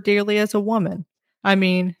loved her dearly as a woman. I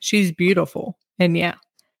mean, she's beautiful. And yeah,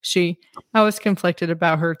 I was conflicted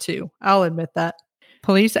about her too. I'll admit that."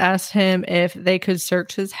 Police asked him if they could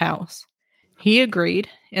search his house. He agreed,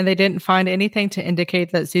 and they didn't find anything to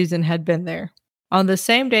indicate that Susan had been there. On the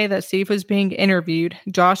same day that Steve was being interviewed,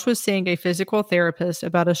 Josh was seeing a physical therapist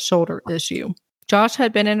about a shoulder issue. Josh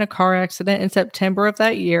had been in a car accident in September of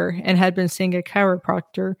that year and had been seeing a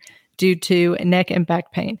chiropractor due to neck and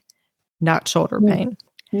back pain, not shoulder pain.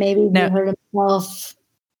 Maybe he hurt himself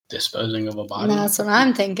disposing of a body. That's what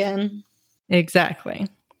I'm thinking. Exactly.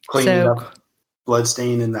 Cleaning up blood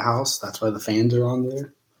stain in the house. That's why the fans are on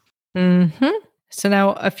there. Mm-hmm. So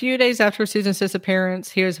now, a few days after Susan's disappearance,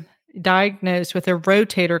 he was diagnosed with a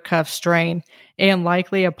rotator cuff strain and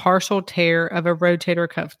likely a partial tear of a rotator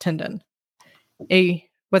cuff tendon.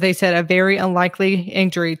 What they said, a very unlikely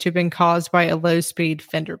injury to have been caused by a low-speed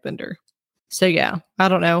fender bender. So yeah, I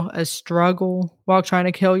don't know, a struggle while trying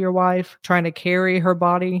to kill your wife, trying to carry her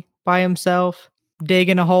body by himself,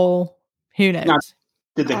 digging a hole. Who knows? Now,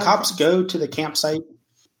 did the cops go to the campsite?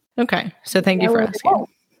 Okay, so thank you for asking.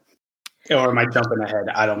 Or am I jumping ahead?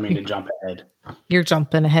 I don't mean to jump ahead. You're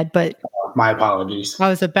jumping ahead, but... my apologies. I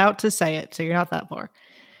was about to say it, so you're not that far.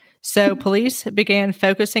 So police began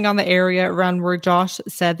focusing on the area around where Josh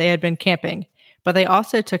said they had been camping, but they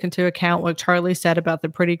also took into account what Charlie said about the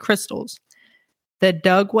pretty crystals. The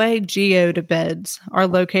Dugway geode beds are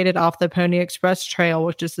located off the Pony Express Trail,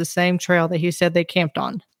 which is the same trail that he said they camped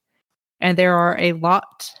on. And there are a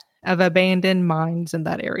lot of abandoned mines in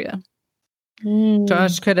that area.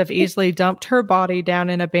 Josh could have easily dumped her body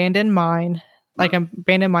down an abandoned mine, like an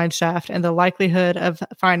abandoned mine shaft, and the likelihood of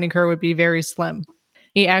finding her would be very slim.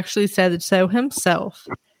 He actually said so himself.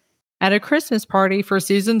 At a Christmas party for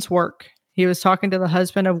Susan's work, he was talking to the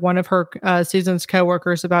husband of one of her Susan's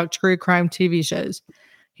coworkers about true crime TV shows.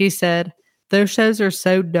 He said, "Those shows are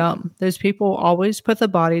so dumb. Those people always put the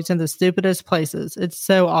bodies in the stupidest places. It's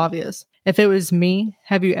so obvious. If it was me,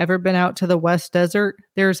 have you ever been out to the West Desert?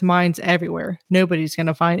 There's mines everywhere. Nobody's going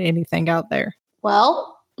to find anything out there."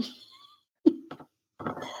 Well,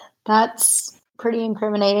 that's pretty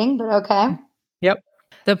incriminating, but okay. Yep.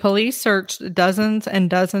 The police searched dozens and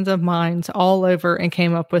dozens of mines all over and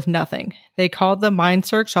came up with nothing. They called the mine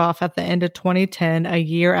search off at the end of 2010, a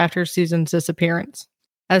year after Susan's disappearance.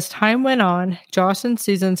 As time went on, Josh and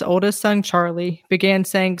Susan's oldest son, Charlie, began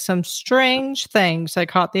saying some strange things that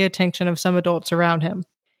caught the attention of some adults around him.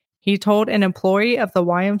 He told an employee of the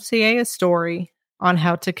YMCA a story on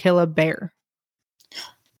how to kill a bear.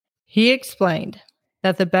 He explained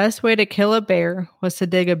that the best way to kill a bear was to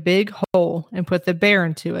dig a big hole and put the bear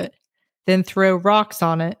into it, then throw rocks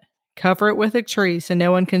on it, cover it with a tree so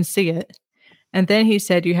no one can see it, and then he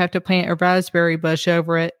said you have to plant a raspberry bush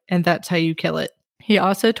over it, and that's how you kill it. He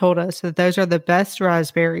also told us that those are the best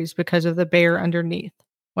raspberries because of the bear underneath.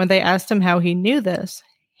 When they asked him how he knew this,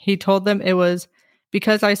 he told them it was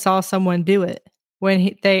because I saw someone do it.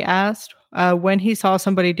 When they asked when he saw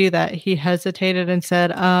somebody do that, he hesitated and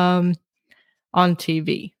said, on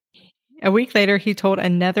TV. A week later, he told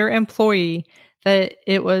another employee that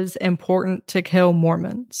it was important to kill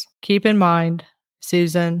Mormons. Keep in mind,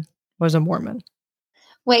 Susan was a Mormon.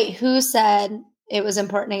 Wait, who said it was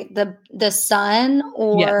important? The son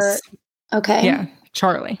or? Yes. Okay. Yeah,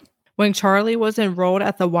 Charlie. When Charlie was enrolled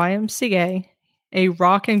at the YMCA, a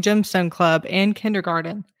rock and gemstone club, and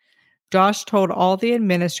kindergarten, Josh told all the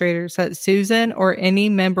administrators that Susan or any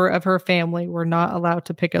member of her family were not allowed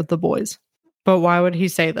to pick up the boys. But why would he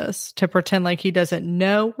say this? To pretend like he doesn't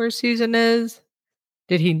know where Susan is?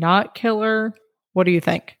 Did he not kill her? What do you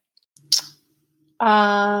think?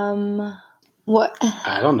 What?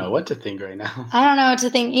 I don't know what to think right now. I don't know what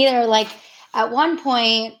to think either. Like, at one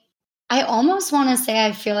point, I almost want to say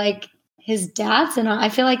I feel like his dad's in on it. I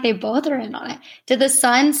feel like they both are in on it. Did the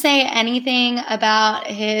son say anything about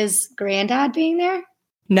his granddad being there?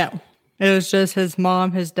 No. It was just his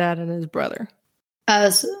mom, his dad, and his brother.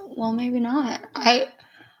 Well, maybe not. I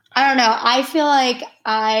don't know. I feel like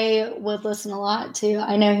I would listen a lot to.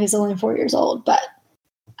 I know he's only 4 years old, but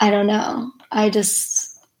I don't know.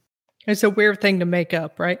 It's a weird thing to make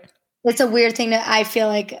up, right? It's a weird thing that I feel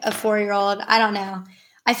like a 4-year-old. I don't know.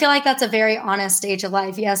 I feel like that's a very honest stage of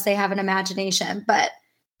life. Yes, they have an imagination, but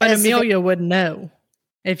Amelia would know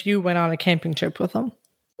if you went on a camping trip with them.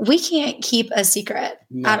 We can't keep a secret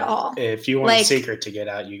at all. If you want a secret to get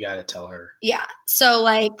out, you got to tell her. Yeah. So,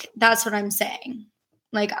 that's what I'm saying.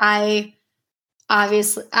 I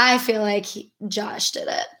feel like Josh did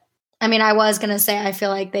it. I mean, I was going to say I feel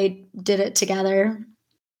like they did it together.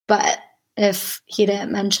 But if he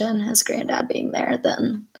didn't mention his granddad being there,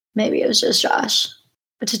 then maybe it was just Josh.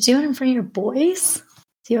 But to do it in front of your boys,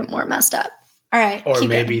 it's even more messed up. All right. Or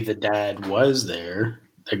maybe the dad was there.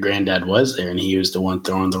 The granddad was there, and he was the one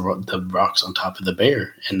throwing the rocks on top of the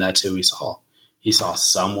bear, and that's who he saw. He saw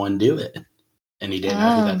someone do it. And he didn't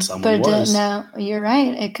know who that someone but it didn't was. know. You're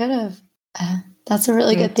right. It could have. That's a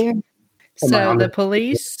really good theory. So the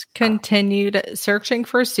police continued searching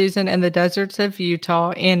for Susan in the deserts of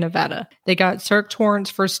Utah and Nevada. They got search warrants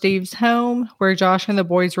for Steve's home, where Josh and the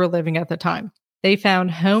boys were living at the time. They found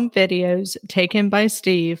home videos taken by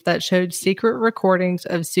Steve that showed secret recordings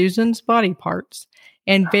of Susan's body parts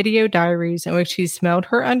and video diaries in which he smelled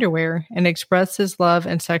her underwear and expressed his love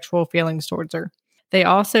and sexual feelings towards her. They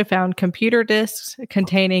also found computer disks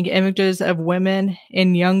containing images of women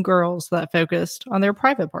and young girls that focused on their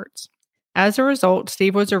private parts. As a result,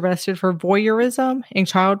 Steve was arrested for voyeurism and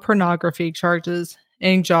child pornography charges,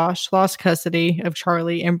 and Josh lost custody of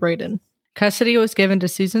Charlie and Braden. Custody was given to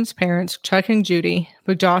Susan's parents, Chuck and Judy,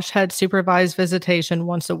 but Josh had supervised visitation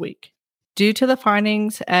once a week. Due to the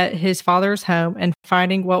findings at his father's home and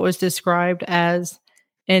finding what was described as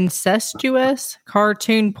incestuous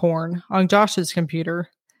cartoon porn on Josh's computer,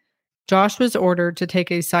 Josh was ordered to take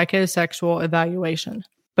a psychosexual evaluation.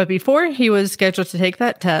 But before he was scheduled to take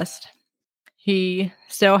that test, he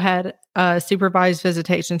still had supervised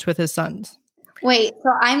visitations with his sons. Wait,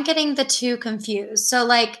 so I'm getting the two confused. So,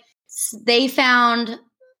 like, they found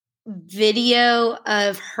video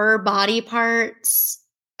of her body parts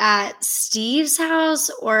at Steve's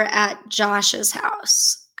house or at Josh's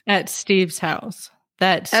house? At Steve's house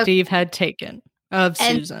that Steve had taken of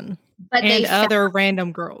Susan and other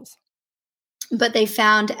random girls. But they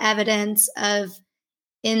found evidence of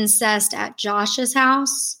incest at Josh's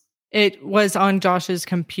house? It was on Josh's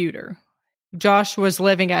computer. Josh was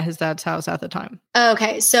living at his dad's house at the time.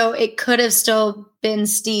 Okay, so it could have still been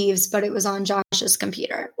Steve's, but it was on Josh's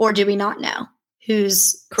computer. Or do we not know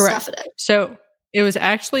whose stuff it is? So it was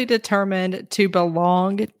actually determined to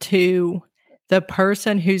belong to the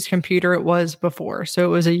person whose computer it was before. So it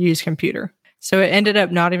was a used computer. So it ended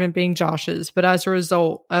up not even being Josh's, but as a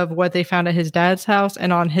result of what they found at his dad's house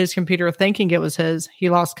and on his computer thinking it was his, he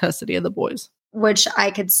lost custody of the boys. Which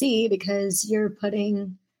I could see because you're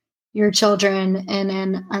putting your children in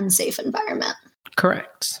an unsafe environment.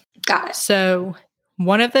 Correct. Got it. So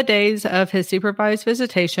one of the days of his supervised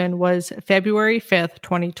visitation was February 5th,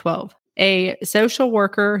 2012. A social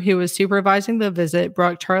worker who was supervising the visit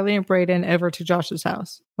brought Charlie and Braden over to Josh's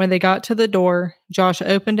house. When they got to the door, Josh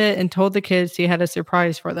opened it and told the kids he had a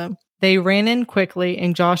surprise for them. They ran in quickly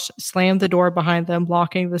and Josh slammed the door behind them,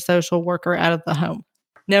 locking the social worker out of the home.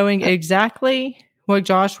 Knowing exactly what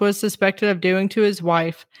Josh was suspected of doing to his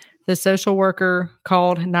wife, the social worker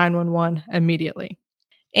called 911 immediately.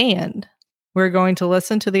 And we're going to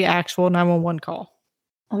listen to the actual 911 call.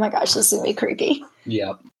 Oh my gosh, this is going to be creepy.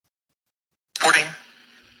 Yep. Morning.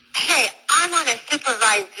 Hey, I'm on a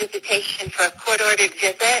supervised visitation for a court-ordered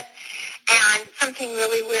visit, and something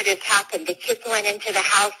really weird has happened. The kids went into the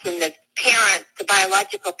house, and the parent, the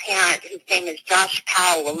biological parent, whose name is Josh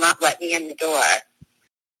Powell, will not let me in the door.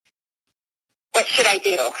 What should I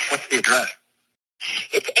do? What's the address?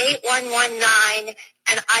 It's 8119,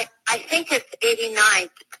 and I think it's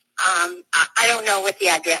 89th. I don't know what the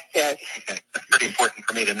address is. Okay. That's pretty important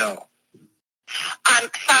for me to know. Sorry,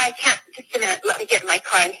 I can't. Just a minute. Let me get in my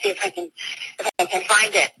car and see if I can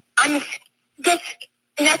find it.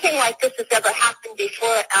 Nothing like this has ever happened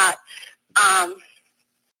before at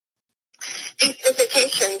these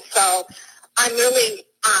visitations, so I'm really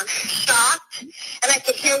shocked. And I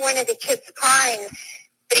could hear one of the kids crying,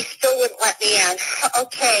 but he still wouldn't let me in.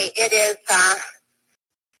 Okay, it is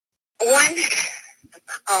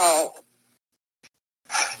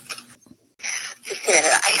just a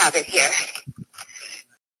minute. I have it here.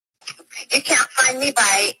 You can't find me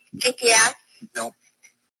by GPS? No.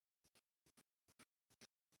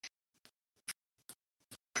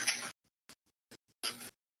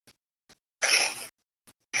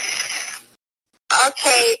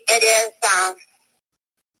 Okay, it is,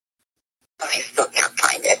 I still can't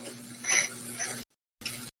find it.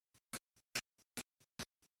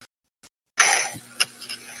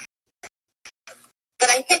 But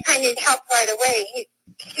I think I need help right away.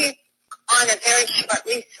 He's on a very short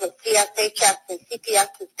lease with CSHS, and CPS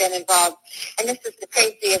has been involved. And this is the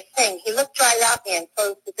craziest thing. He looked right at me and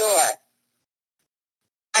closed the door.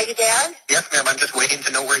 Are you there? Yes, ma'am. I'm just waiting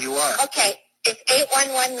to know where you are. Okay. It's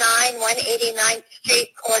 8119 189th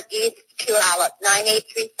Street, Court East, Puyallup,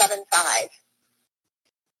 98375.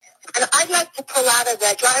 And I'd like to pull out of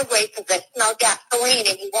the driveway because I smell gasoline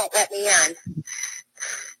and he won't let me in.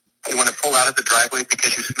 You want to pull out of the driveway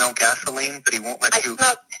because you smell gasoline, but he won't let you...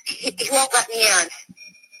 He won't let me in.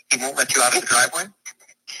 He won't let you out of the driveway?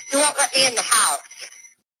 He won't let me in the house.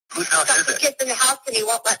 Whose house is it? The kids in the house and he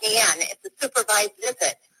won't let me in. It's a supervised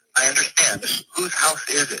visit. I understand. Whose house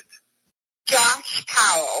is it? Josh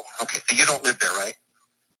Powell. Okay, so you don't live there, right?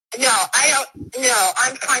 No, I don't. No,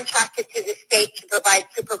 I'm contracted to the state to provide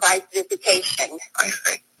supervised visitation. I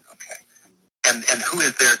see. Okay. And who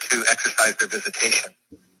is there to exercise their visitation?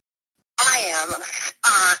 I am.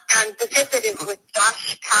 And the visit is with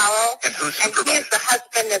Josh Powell. And who And supervises? he's the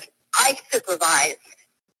husband that I supervise.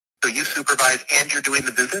 So you supervise and you're doing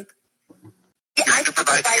the visit? Yeah, You're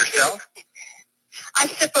supervising yourself? I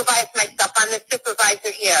supervise myself. I'm the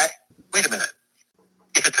supervisor here. Wait a minute.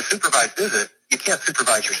 If it's a supervised visit, you can't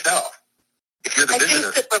supervise yourself. If you're the I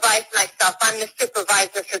visitor. do supervise myself. I'm the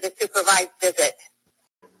supervisor for the supervised visit.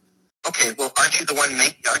 Okay, well, aren't you the one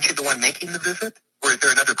making the visit? Or is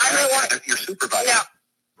there another parent that you're supervising? No,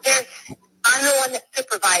 I'm the one that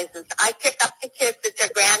supervises. I pick up the kids as their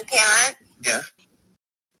grandparents. Yes.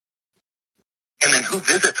 And then who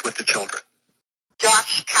visits with the children?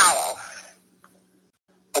 Josh Powell.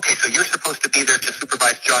 Okay, so you're supposed to be there to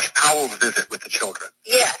supervise Josh Powell's visit with the children.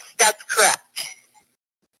 Yes, that's correct.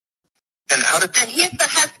 And And he's the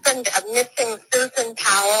husband of missing Susan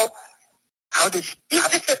Powell. This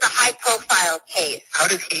is a high-profile case. How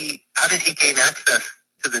did he gain access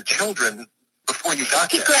to the children before you got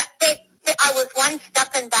there? I was one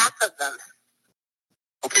step in back of them.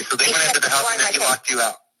 Okay, so they went into the house and then he locked you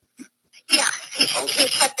out. Yeah, he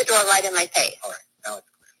shut the door right in my face. All right, now it's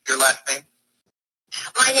clear. Your last name?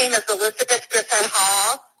 My name is Elizabeth Griffin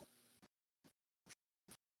Hall.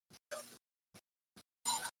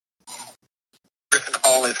 Griffin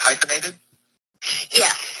Hall is hyphenated?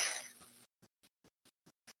 Yes.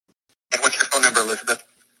 And what's your phone number, Elizabeth?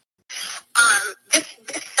 This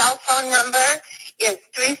cell phone number is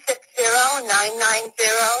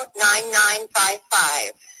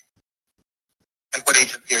 360-990-9955. And what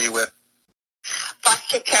agency are you with?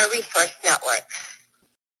 Foster Care Resource Network.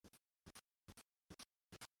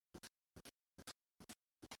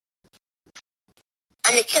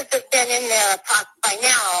 And the kids have been in there by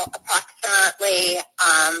now approximately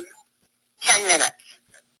 10 minutes.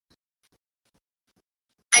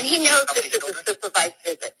 And he knows this is a supervised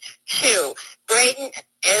visit. 2. Braden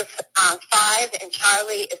is 5 and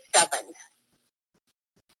Charlie is 7.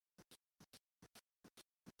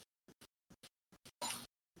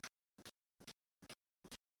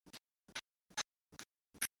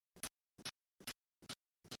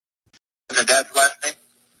 And the dad's last name?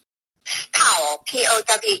 Powell, Powell.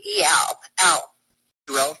 L.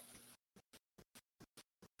 2 L's?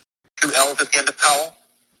 2 L's at the end of Powell?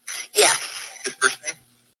 Yes. His first name?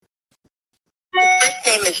 His first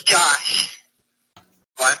name is Josh.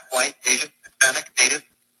 Black, white, Asian, Hispanic, Native?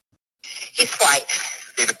 He's white.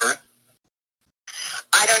 Date of birth?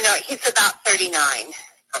 I don't know. He's about 39.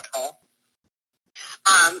 How tall?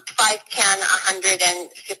 5'10",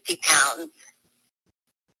 150 pounds.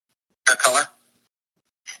 Hair color?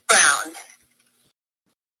 Brown.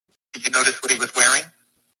 Did you notice what he was wearing?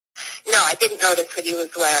 No, I didn't notice what he was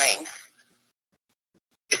wearing.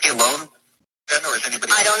 Is he alone then, or is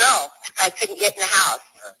anybody? I don't know. I couldn't get in the house.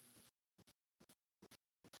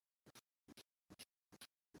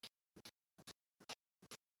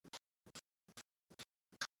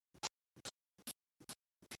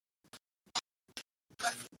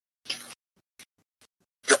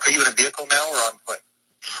 Are you in a vehicle now or on foot?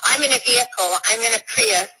 I'm in a vehicle. I'm in a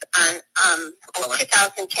Prius, a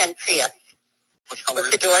 2010 Prius. What color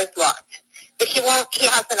with is the doors locked. But he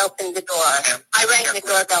hasn't opened the door. I rang the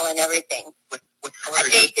doorbell and everything. What color I is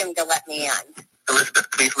begged him to let me in. Elizabeth,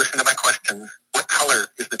 please listen to my questions. What color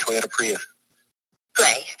is the Toyota Prius?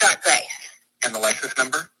 Gray, dark gray. And the license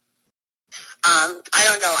number? I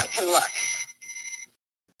don't know. I can look.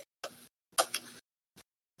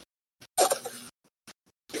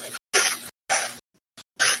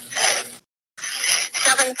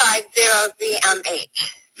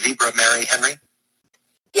 ZMH. Zebra Mary Henry?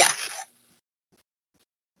 Yes.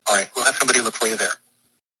 All right, we'll have somebody look for you there.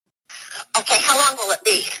 Okay, how long will it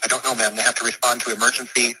be? I don't know, ma'am. They have to respond to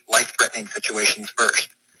emergency, life-threatening situations first.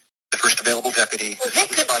 The first available deputy. Well,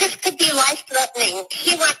 this could be life-threatening.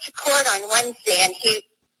 He went to court on Wednesday, and he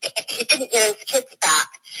didn't get his kids back.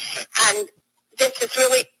 And this is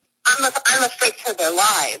really, I'm afraid for their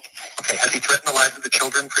lives. Okay, has he threatened the lives of the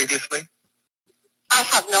children previously? I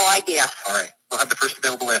have no idea. All right, we'll have the first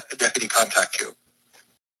available deputy contact you.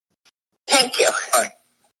 Thank you. Bye.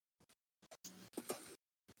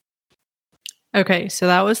 Okay, so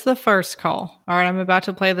that was the first call. All right, I'm about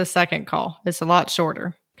to play the second call. It's a lot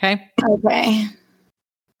shorter. Okay. Okay.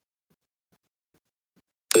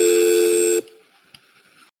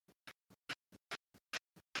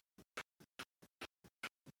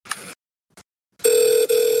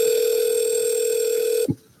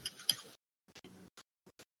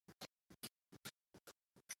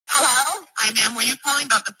 telling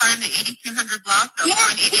about the fire in the 8200 block of Yeah,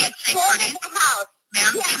 on he 88th Street, exploded the house.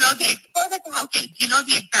 Ma'am, Yeah, do you know he exploded the house. okay, do you know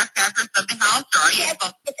the exact address of the house, or are you Yes,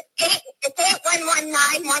 able? it's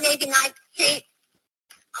 8119 189th Street,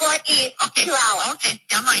 Court East, Okay, 2 hours. okay,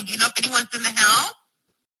 stand line. Do you know if anyone's in the house?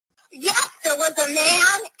 Yes, there was a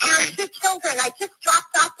man and 2 children. I just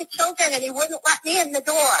dropped off the children, and he wouldn't let me in the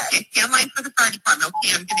door. Okay, stand line for the fire department.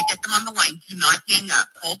 Okay, I'm going to get them on the line. Do not hang up.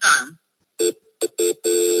 Hold on.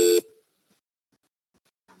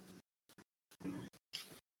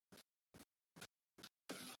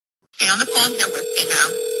 Stay on the phone here with me now.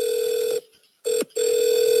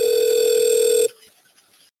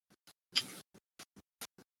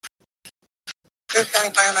 First County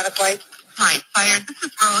Fireman Place. Hi, fire. This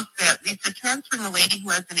is Rose. Lisa, transferring the lady who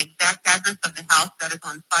has an exact address of the house that is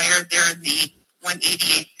on fire there in the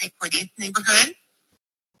 188th Street Court East neighborhood.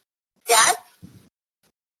 Yes?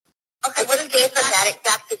 Okay, what is the answer to that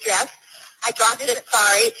exact address? I dropped it,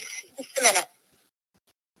 sorry. Just a minute.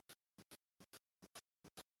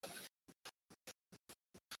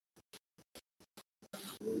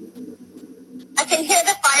 I can hear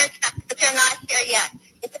the fire trucks, but they're not here yet.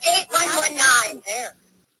 It's 8119. There.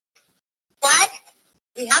 What?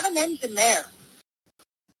 We have an engine there.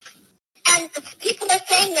 And people are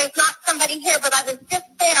saying there's not somebody here, but I was just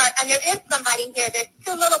there, and there is somebody here. There's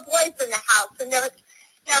 2 little boys in the house, and they're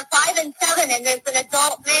 5 and 7, and there's an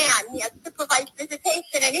adult man. He has supervised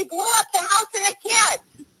visitation, and he blew up the house and the kids.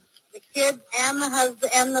 The kids and the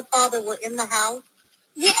husband and the father were in the house?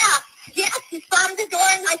 Yeah, yes, he slammed the door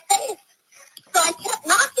in my face. So I kept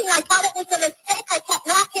knocking. I thought it was a mistake. I kept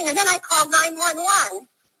knocking, and then I called 911.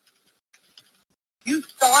 You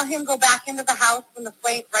saw him go back into the house when the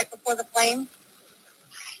flame, right before the flame?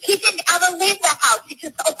 He didn't ever leave the house. He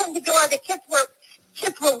just opened the door. The kids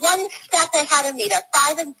were one step ahead of me. They're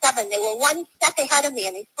 5 and 7. They were one step ahead of me,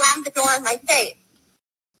 and he slammed the door in my face.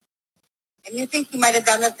 And you think he might have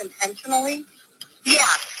done this intentionally? Yeah.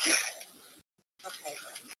 Okay.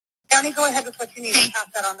 Downey, go ahead with what you need. I'll pass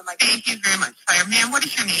that on to my Thank you very much, fire. Ma'am, what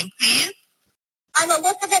is your name, please? I'm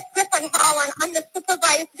Elizabeth Griffin Hall, and I'm the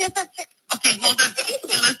supervised visitor. Okay, hold on.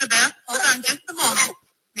 Elizabeth, hold on just a moment.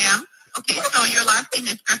 Ma'am? Okay, so your last name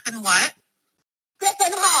is Griffin what?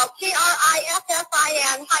 Griffin Hall, Griffin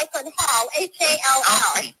Hall,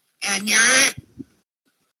 Hall. Okay, and your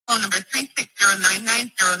phone number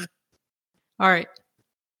 360-990. All right.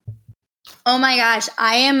 Oh my gosh,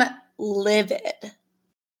 I am livid.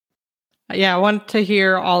 Yeah, I want to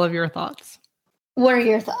hear all of your thoughts. What are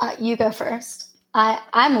your thoughts? You go first.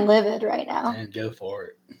 I'm livid right now. And go for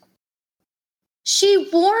it. She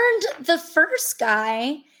warned the first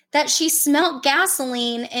guy that she smelt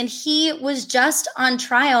gasoline and he was just on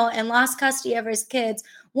trial and lost custody of his kids.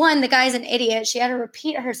 One, the guy's an idiot. She had to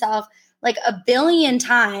repeat herself like a billion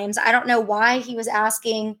times. I don't know why he was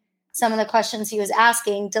asking some of the questions he was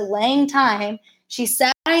asking, delaying time. She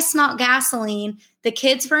said, I smelled gasoline. The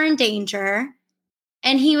kids were in danger.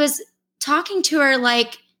 And he was talking to her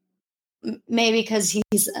like, maybe because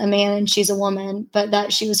he's a man and she's a woman, but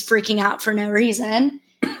that she was freaking out for no reason.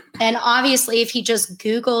 And obviously, if he just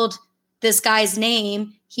Googled this guy's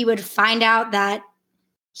name, he would find out that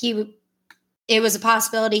it was a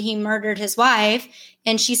possibility he murdered his wife.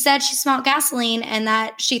 And she said she smelled gasoline and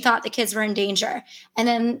that she thought the kids were in danger. And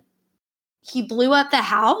then he blew up the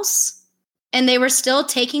house and they were still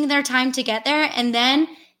taking their time to get there. And then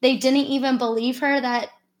they didn't even believe her. That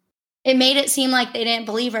it made it seem like they didn't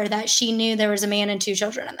believe her that she knew there was a man and 2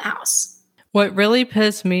 children in the house. What really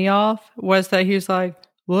pissed me off was that he was like,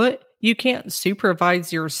 what? You can't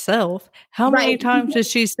supervise yourself. How many times did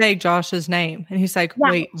she say Josh's name? And he's like,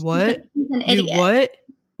 wait, what? He's an You idiot. what?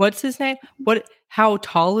 What's his name? What? How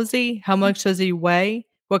tall is he? How much does he weigh?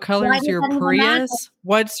 What color Why is does your that even Prius?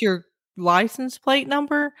 What's your license plate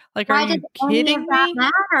number? Like, are you kidding me?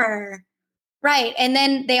 Matter? Right. And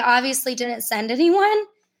then they obviously didn't send anyone.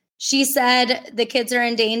 She said the kids are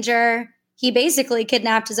in danger. He basically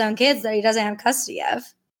kidnapped his own kids that he doesn't have custody of.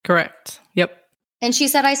 Correct. Yep. And she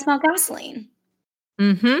said, I smell gasoline.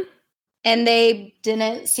 Mm-hmm. And they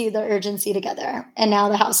didn't see the urgency together. And now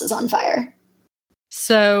the house is on fire.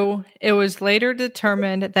 So it was later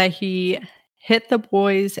determined that he hit the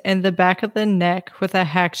boys in the back of the neck with a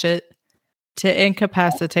hatchet to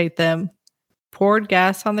incapacitate them, poured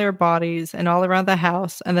gas on their bodies and all around the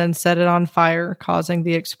house, and then set it on fire, causing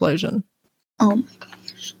the explosion. Oh my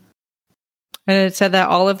gosh. And it said that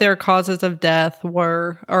all of their causes of death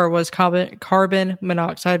was carbon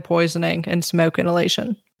monoxide poisoning and smoke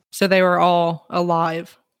inhalation. So they were all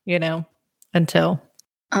alive, until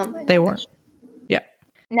they weren't. Yeah.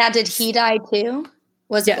 Now, did he die too?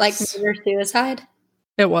 Was it like murder suicide?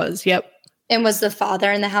 It was, yep. And was the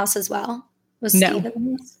father in the house as well? Was No. Steve in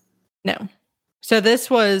the house? No.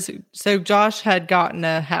 So Josh had gotten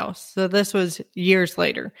a house. So this was years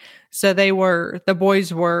later. So the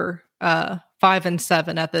boys were 5 and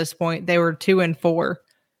 7 at this point. They were 2 and 4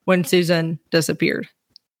 when Susan disappeared.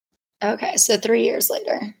 Okay, so 3 years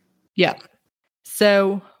later. Yeah.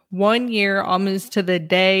 So 1 year, almost to the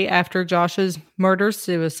day after Josh's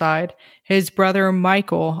murder-suicide, his brother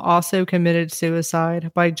Michael also committed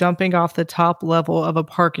suicide by jumping off the top level of a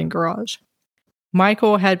parking garage.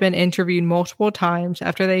 Michael had been interviewed multiple times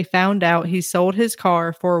after they found out he sold his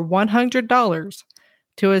car for $100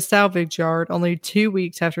 to a salvage yard only 2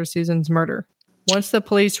 weeks after Susan's murder. Once the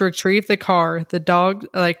police retrieved the car,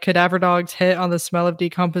 the cadaver dogs hit on the smell of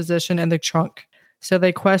decomposition in the trunk. So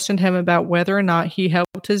they questioned him about whether or not he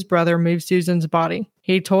helped his brother move Susan's body.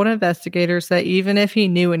 He told investigators that even if he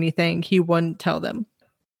knew anything, he wouldn't tell them.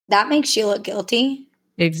 That makes you look guilty.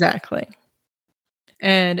 Exactly.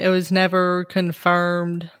 And it was never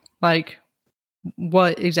confirmed,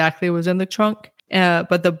 what exactly was in the trunk.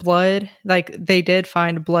 But the blood, they did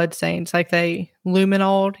find blood stains. They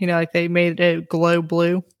luminoled, they made it glow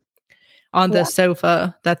blue on the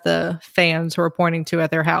sofa that the fans were pointing to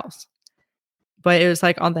at their house. But it was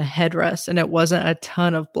on the headrest, and it wasn't a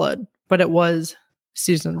ton of blood, but it was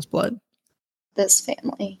Susan's blood. This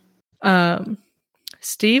family.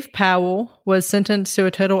 Steve Powell was sentenced to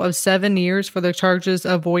a total of 7 years for the charges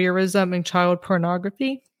of voyeurism and child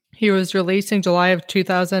pornography. He was released in July of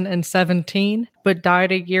 2017, but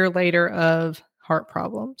died a year later of heart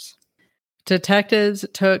problems. Detectives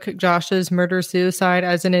took Josh's murder-suicide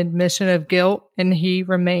as an admission of guilt, and he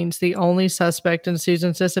remains the only suspect in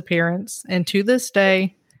Susan's disappearance. And to this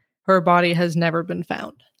day, her body has never been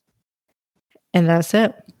found. And that's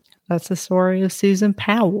it. That's the story of Susan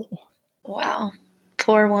Powell. Wow.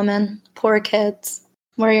 Poor woman. Poor kids.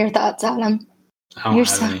 What are your thoughts, Adam? You're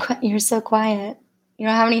so quiet. You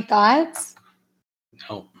don't have any thoughts?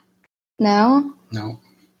 No. No? No.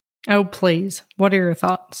 Oh, please. What are your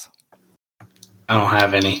thoughts? I don't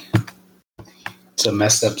have any. It's a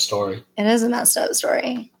messed up story. It is a messed up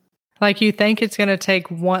story. You think it's going to take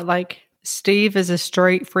one, Steve is a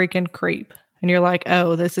straight freaking creep. And you're like,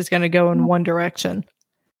 oh, this is going to go in one direction.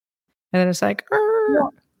 And then it's like, yeah.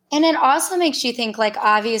 And it also makes you think,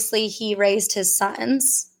 obviously he raised his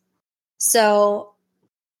sons. So,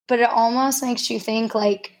 but it almost makes you think,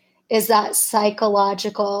 is that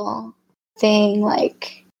psychological thing,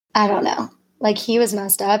 I don't know. He was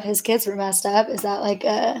messed up. His kids were messed up. Is that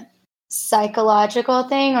a psychological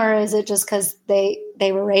thing, or is it just because they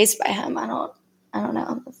were raised by him? I don't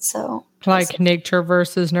know. That's so nature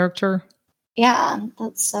versus nurture. Yeah,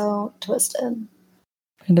 that's so twisted.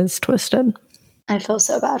 It is twisted. I feel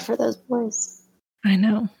so bad for those boys. I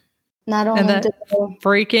know. Not only and that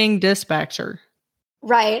freaking dispatcher.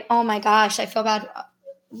 Right. Oh my gosh, I feel bad.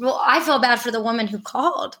 Well, I feel bad for the woman who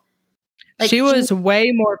called. She was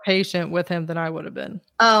way more patient with him than I would have been.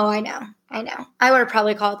 Oh, I know. I would have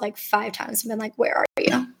probably called 5 times and been like, "Where are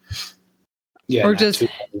you?" Yeah. Or just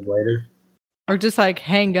later. Or just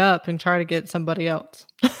hang up and try to get somebody else.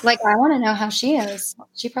 I want to know how she is.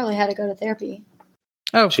 She probably had to go to therapy.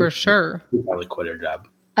 Oh, for sure. She probably quit her job.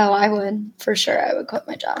 Oh, I would. For sure, I would quit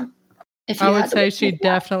my job. I would say she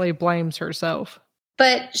definitely blames herself.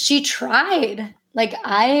 But she tried.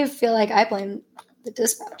 I feel like I blame the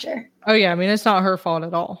dispatcher. Oh, yeah. I mean, it's not her fault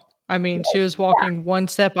at all. I mean, she was walking one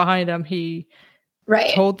step behind him. He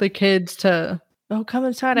told the kids to, come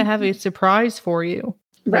inside. I have a surprise for you.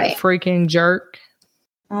 Right. That freaking jerk.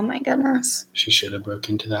 Oh, my goodness. She should have broke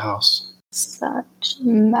into the house. Such a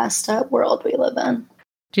messed up world we live in.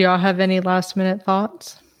 Do y'all have any last minute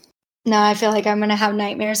thoughts? No, I feel like I'm going to have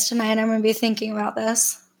nightmares tonight. I'm going to be thinking about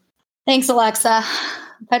this. Thanks, Alexa.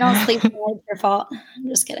 If I don't sleep, it's your fault. I'm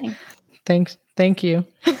just kidding. Thank you.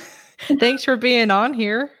 Thanks for being on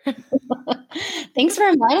here. Thanks for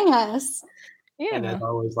inviting us. Yeah. And as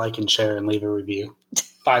always, like and share and leave a review.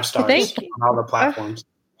 5 stars Thank you. on all the platforms.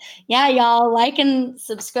 Yeah, y'all like and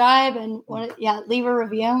subscribe and leave a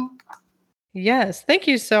review. Yes, thank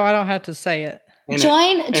you. So I don't have to say it.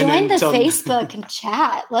 Join the Facebook and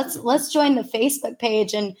chat. Let's join the Facebook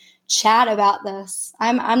page and chat about this.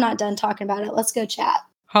 I'm not done talking about it. Let's go chat.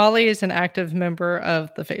 Holly is an active member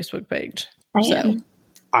of the Facebook page. I am.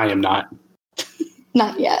 I am not.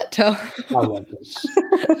 Not yet.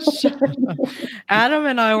 Adam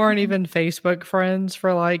and I weren't even Facebook friends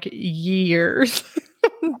for years.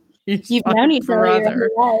 You've known each other your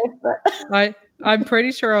whole life, I'm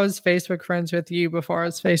pretty sure I was Facebook friends with you before I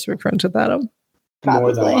was Facebook friends with Adam.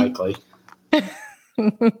 Probably. More than likely.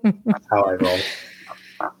 That's how I roll.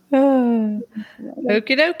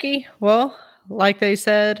 Okie dokie. Well, like they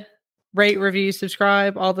said, rate, review,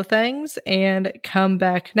 subscribe, all the things, and come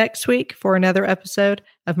back next week for another episode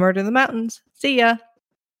of Murder in the Mountains. See ya.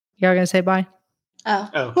 Y'all gonna say bye?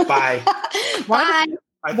 Oh, bye. Why,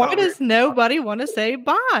 Bye. why does nobody want to say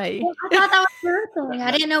bye? Well, I thought that was your thing.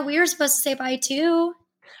 I didn't know we were supposed to say bye too.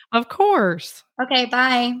 Of course. Okay,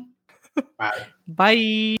 bye. Bye.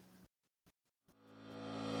 Bye.